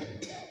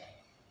articulate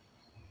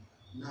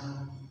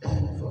now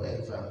and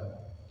forever.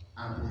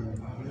 Amen.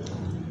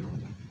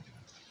 Amen.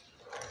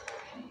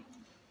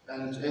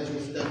 And as we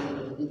stand for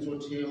the intro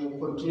team, we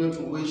continue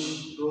to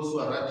wish those who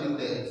are writing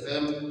the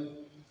exam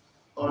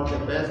all the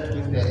best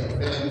with their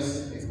exams,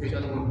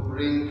 especially we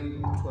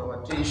bring to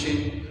our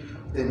attention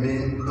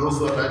those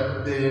who are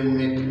at the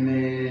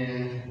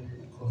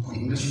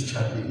English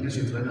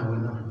is right now.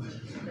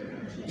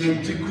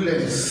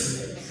 Matriculants.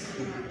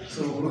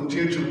 So we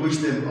continue to wish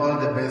them all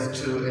the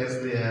best too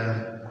as they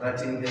are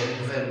writing their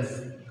exams.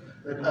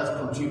 Let us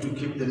continue to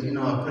keep them in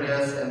our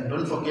prayers and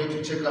don't forget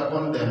to check up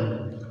on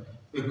them,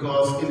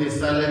 because in the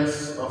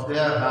silence of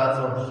their hearts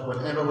or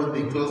whatever, when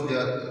they close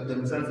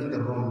themselves in the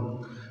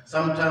room,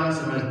 sometimes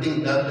you might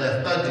think that they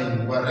are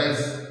studying,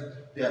 whereas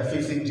they are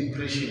facing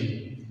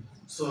depression.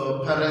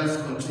 So parents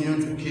continue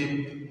to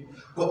keep,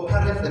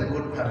 parents and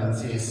good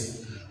parents,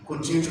 yes,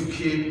 continue to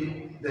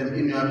keep them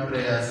in your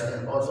prayers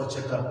and also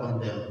check up on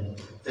them.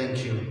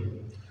 Thank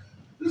you.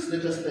 Please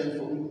let us stand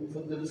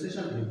for the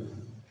decision.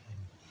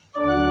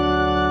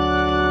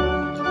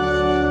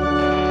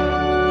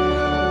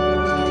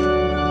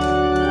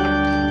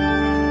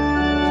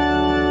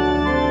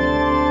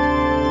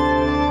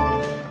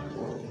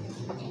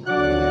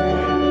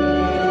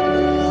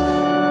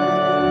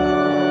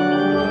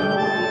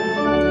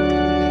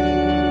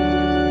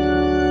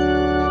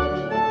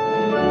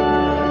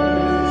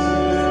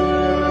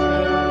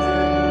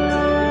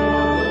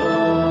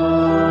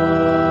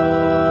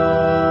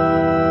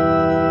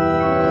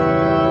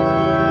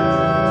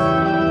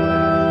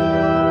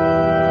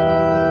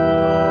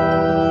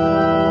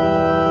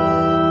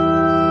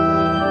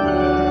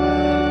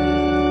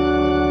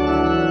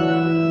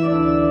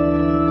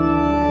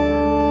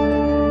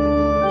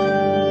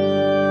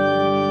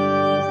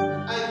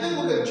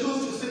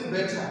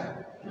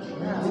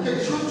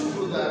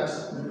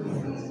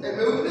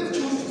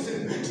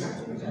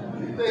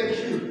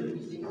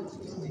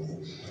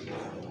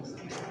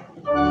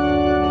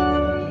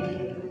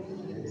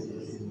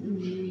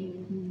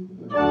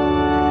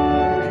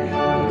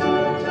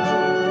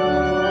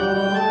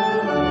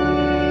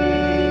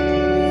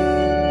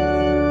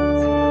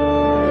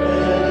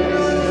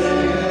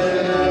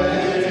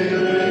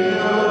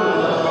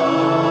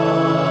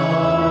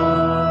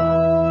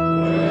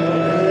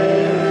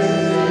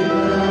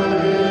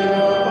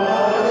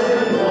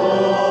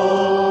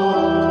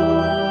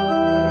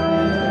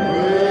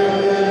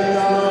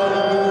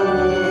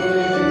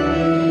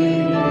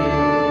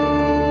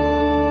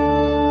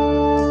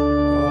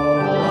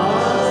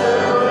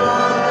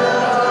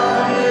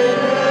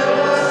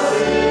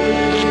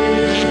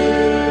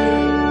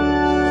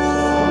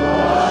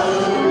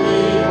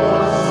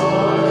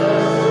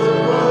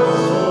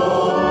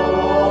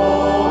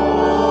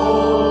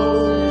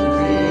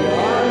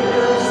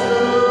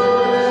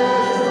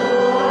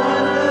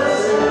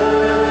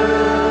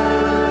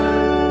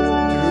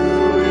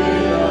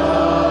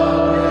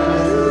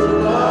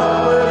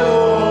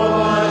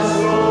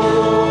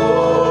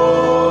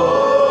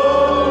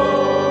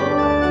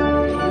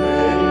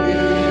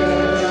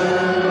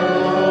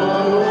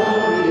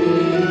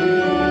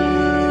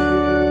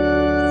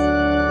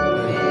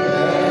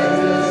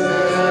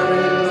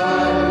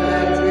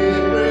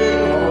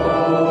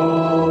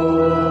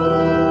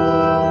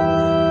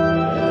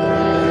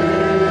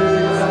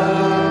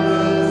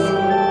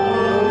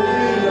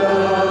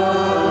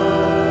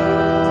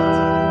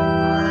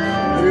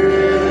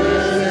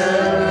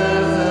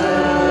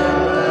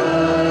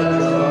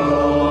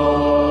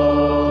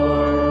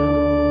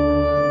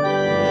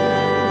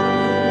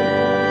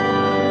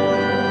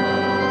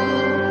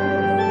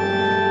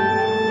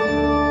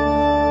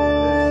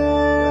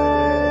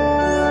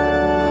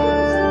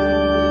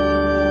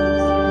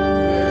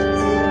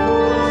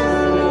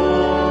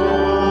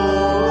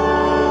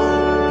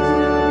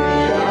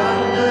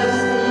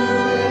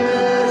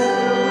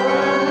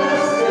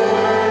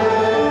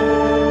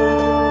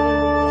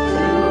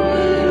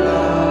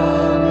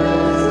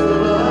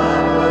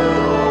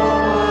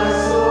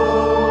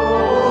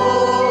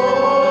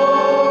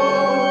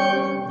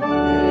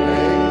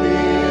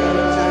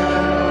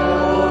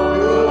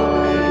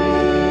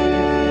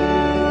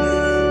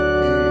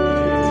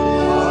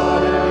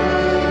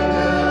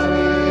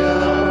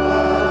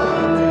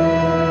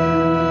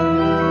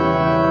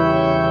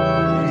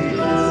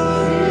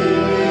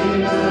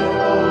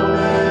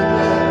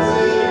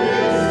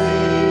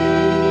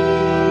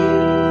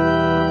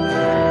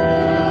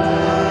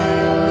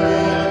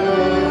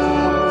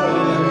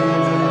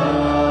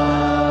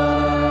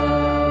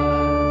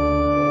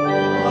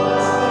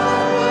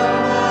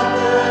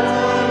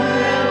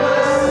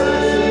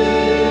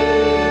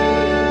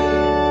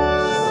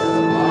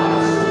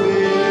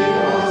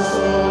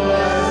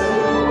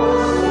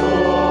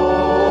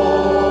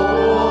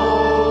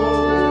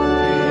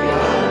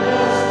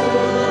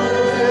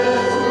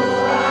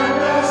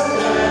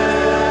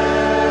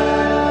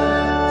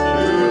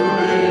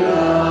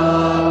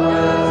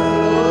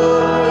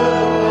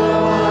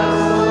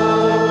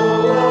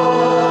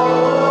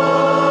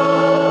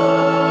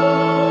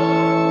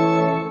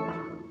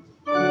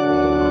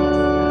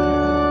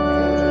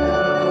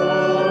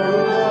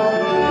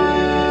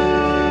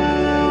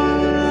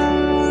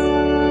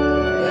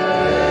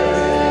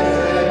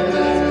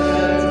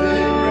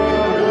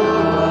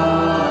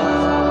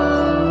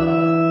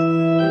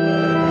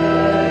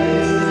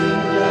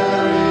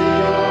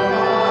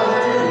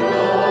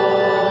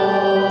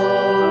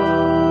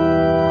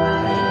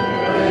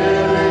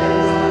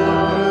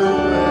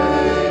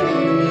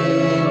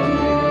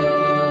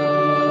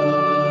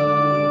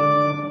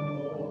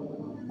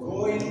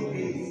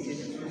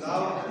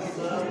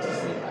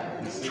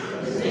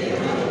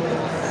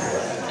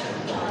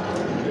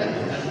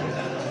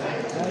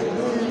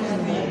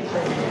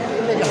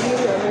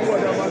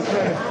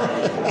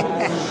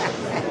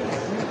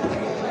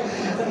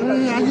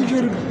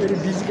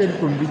 can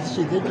convince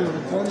you that you're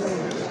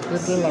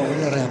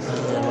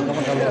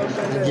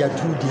there are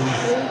 2 days.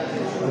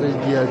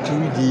 There are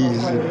 2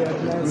 days.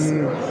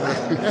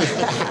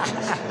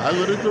 I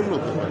will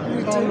look.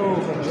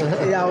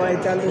 Yeah, I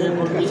tell you.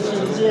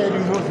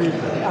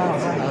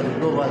 I'll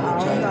go by the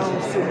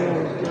chance.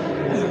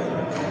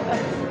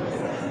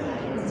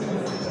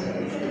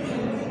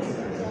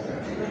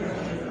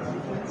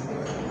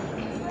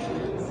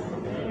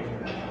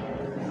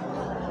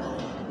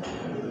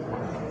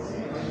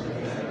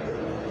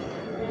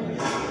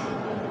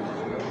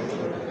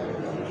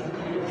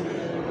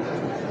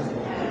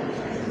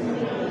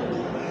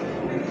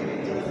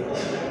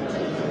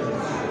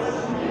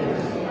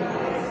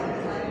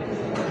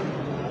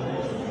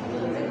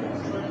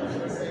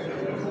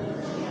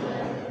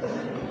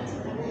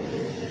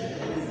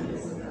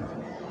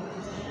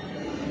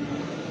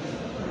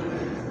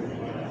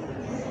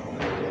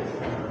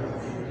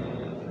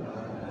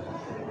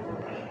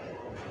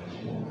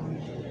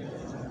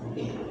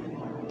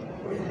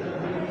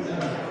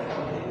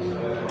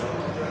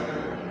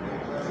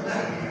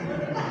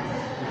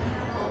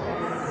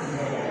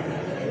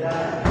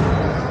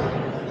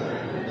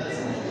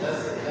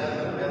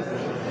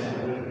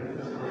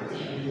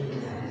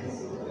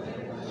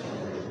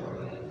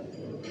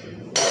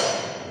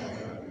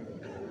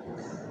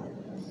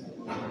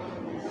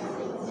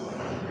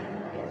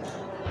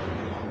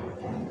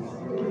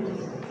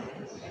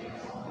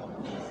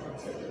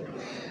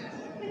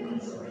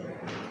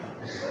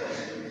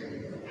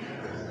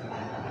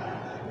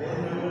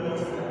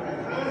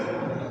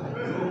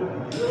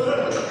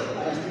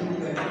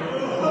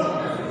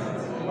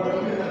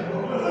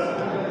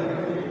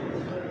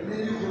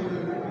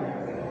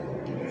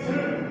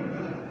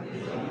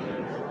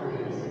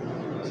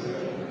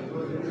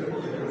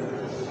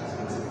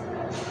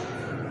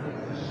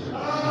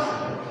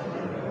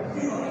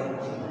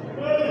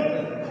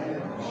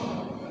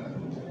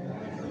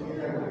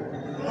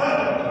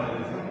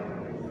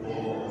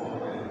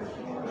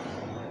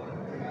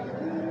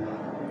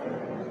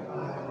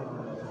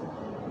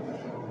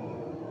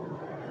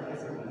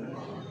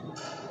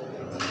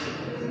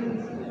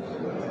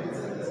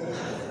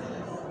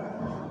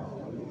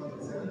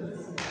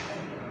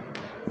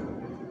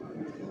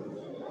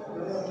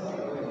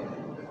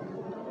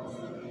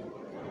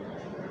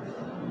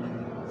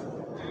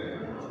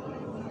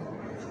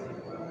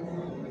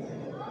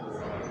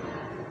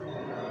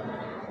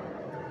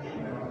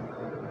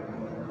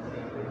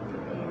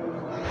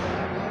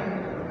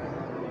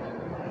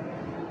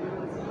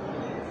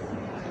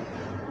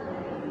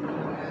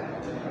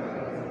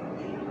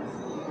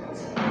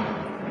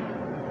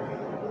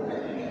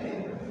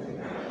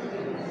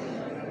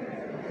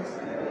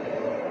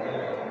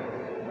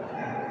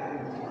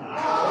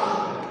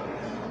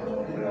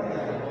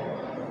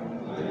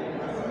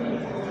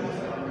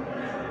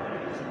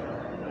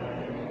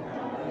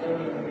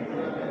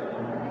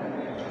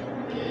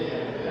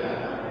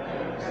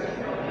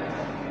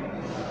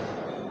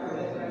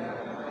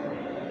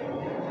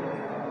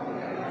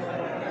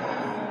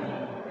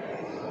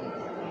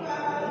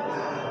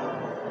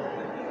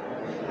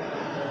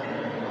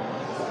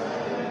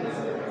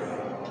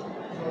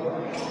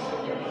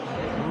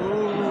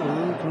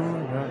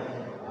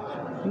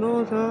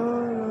 Nora.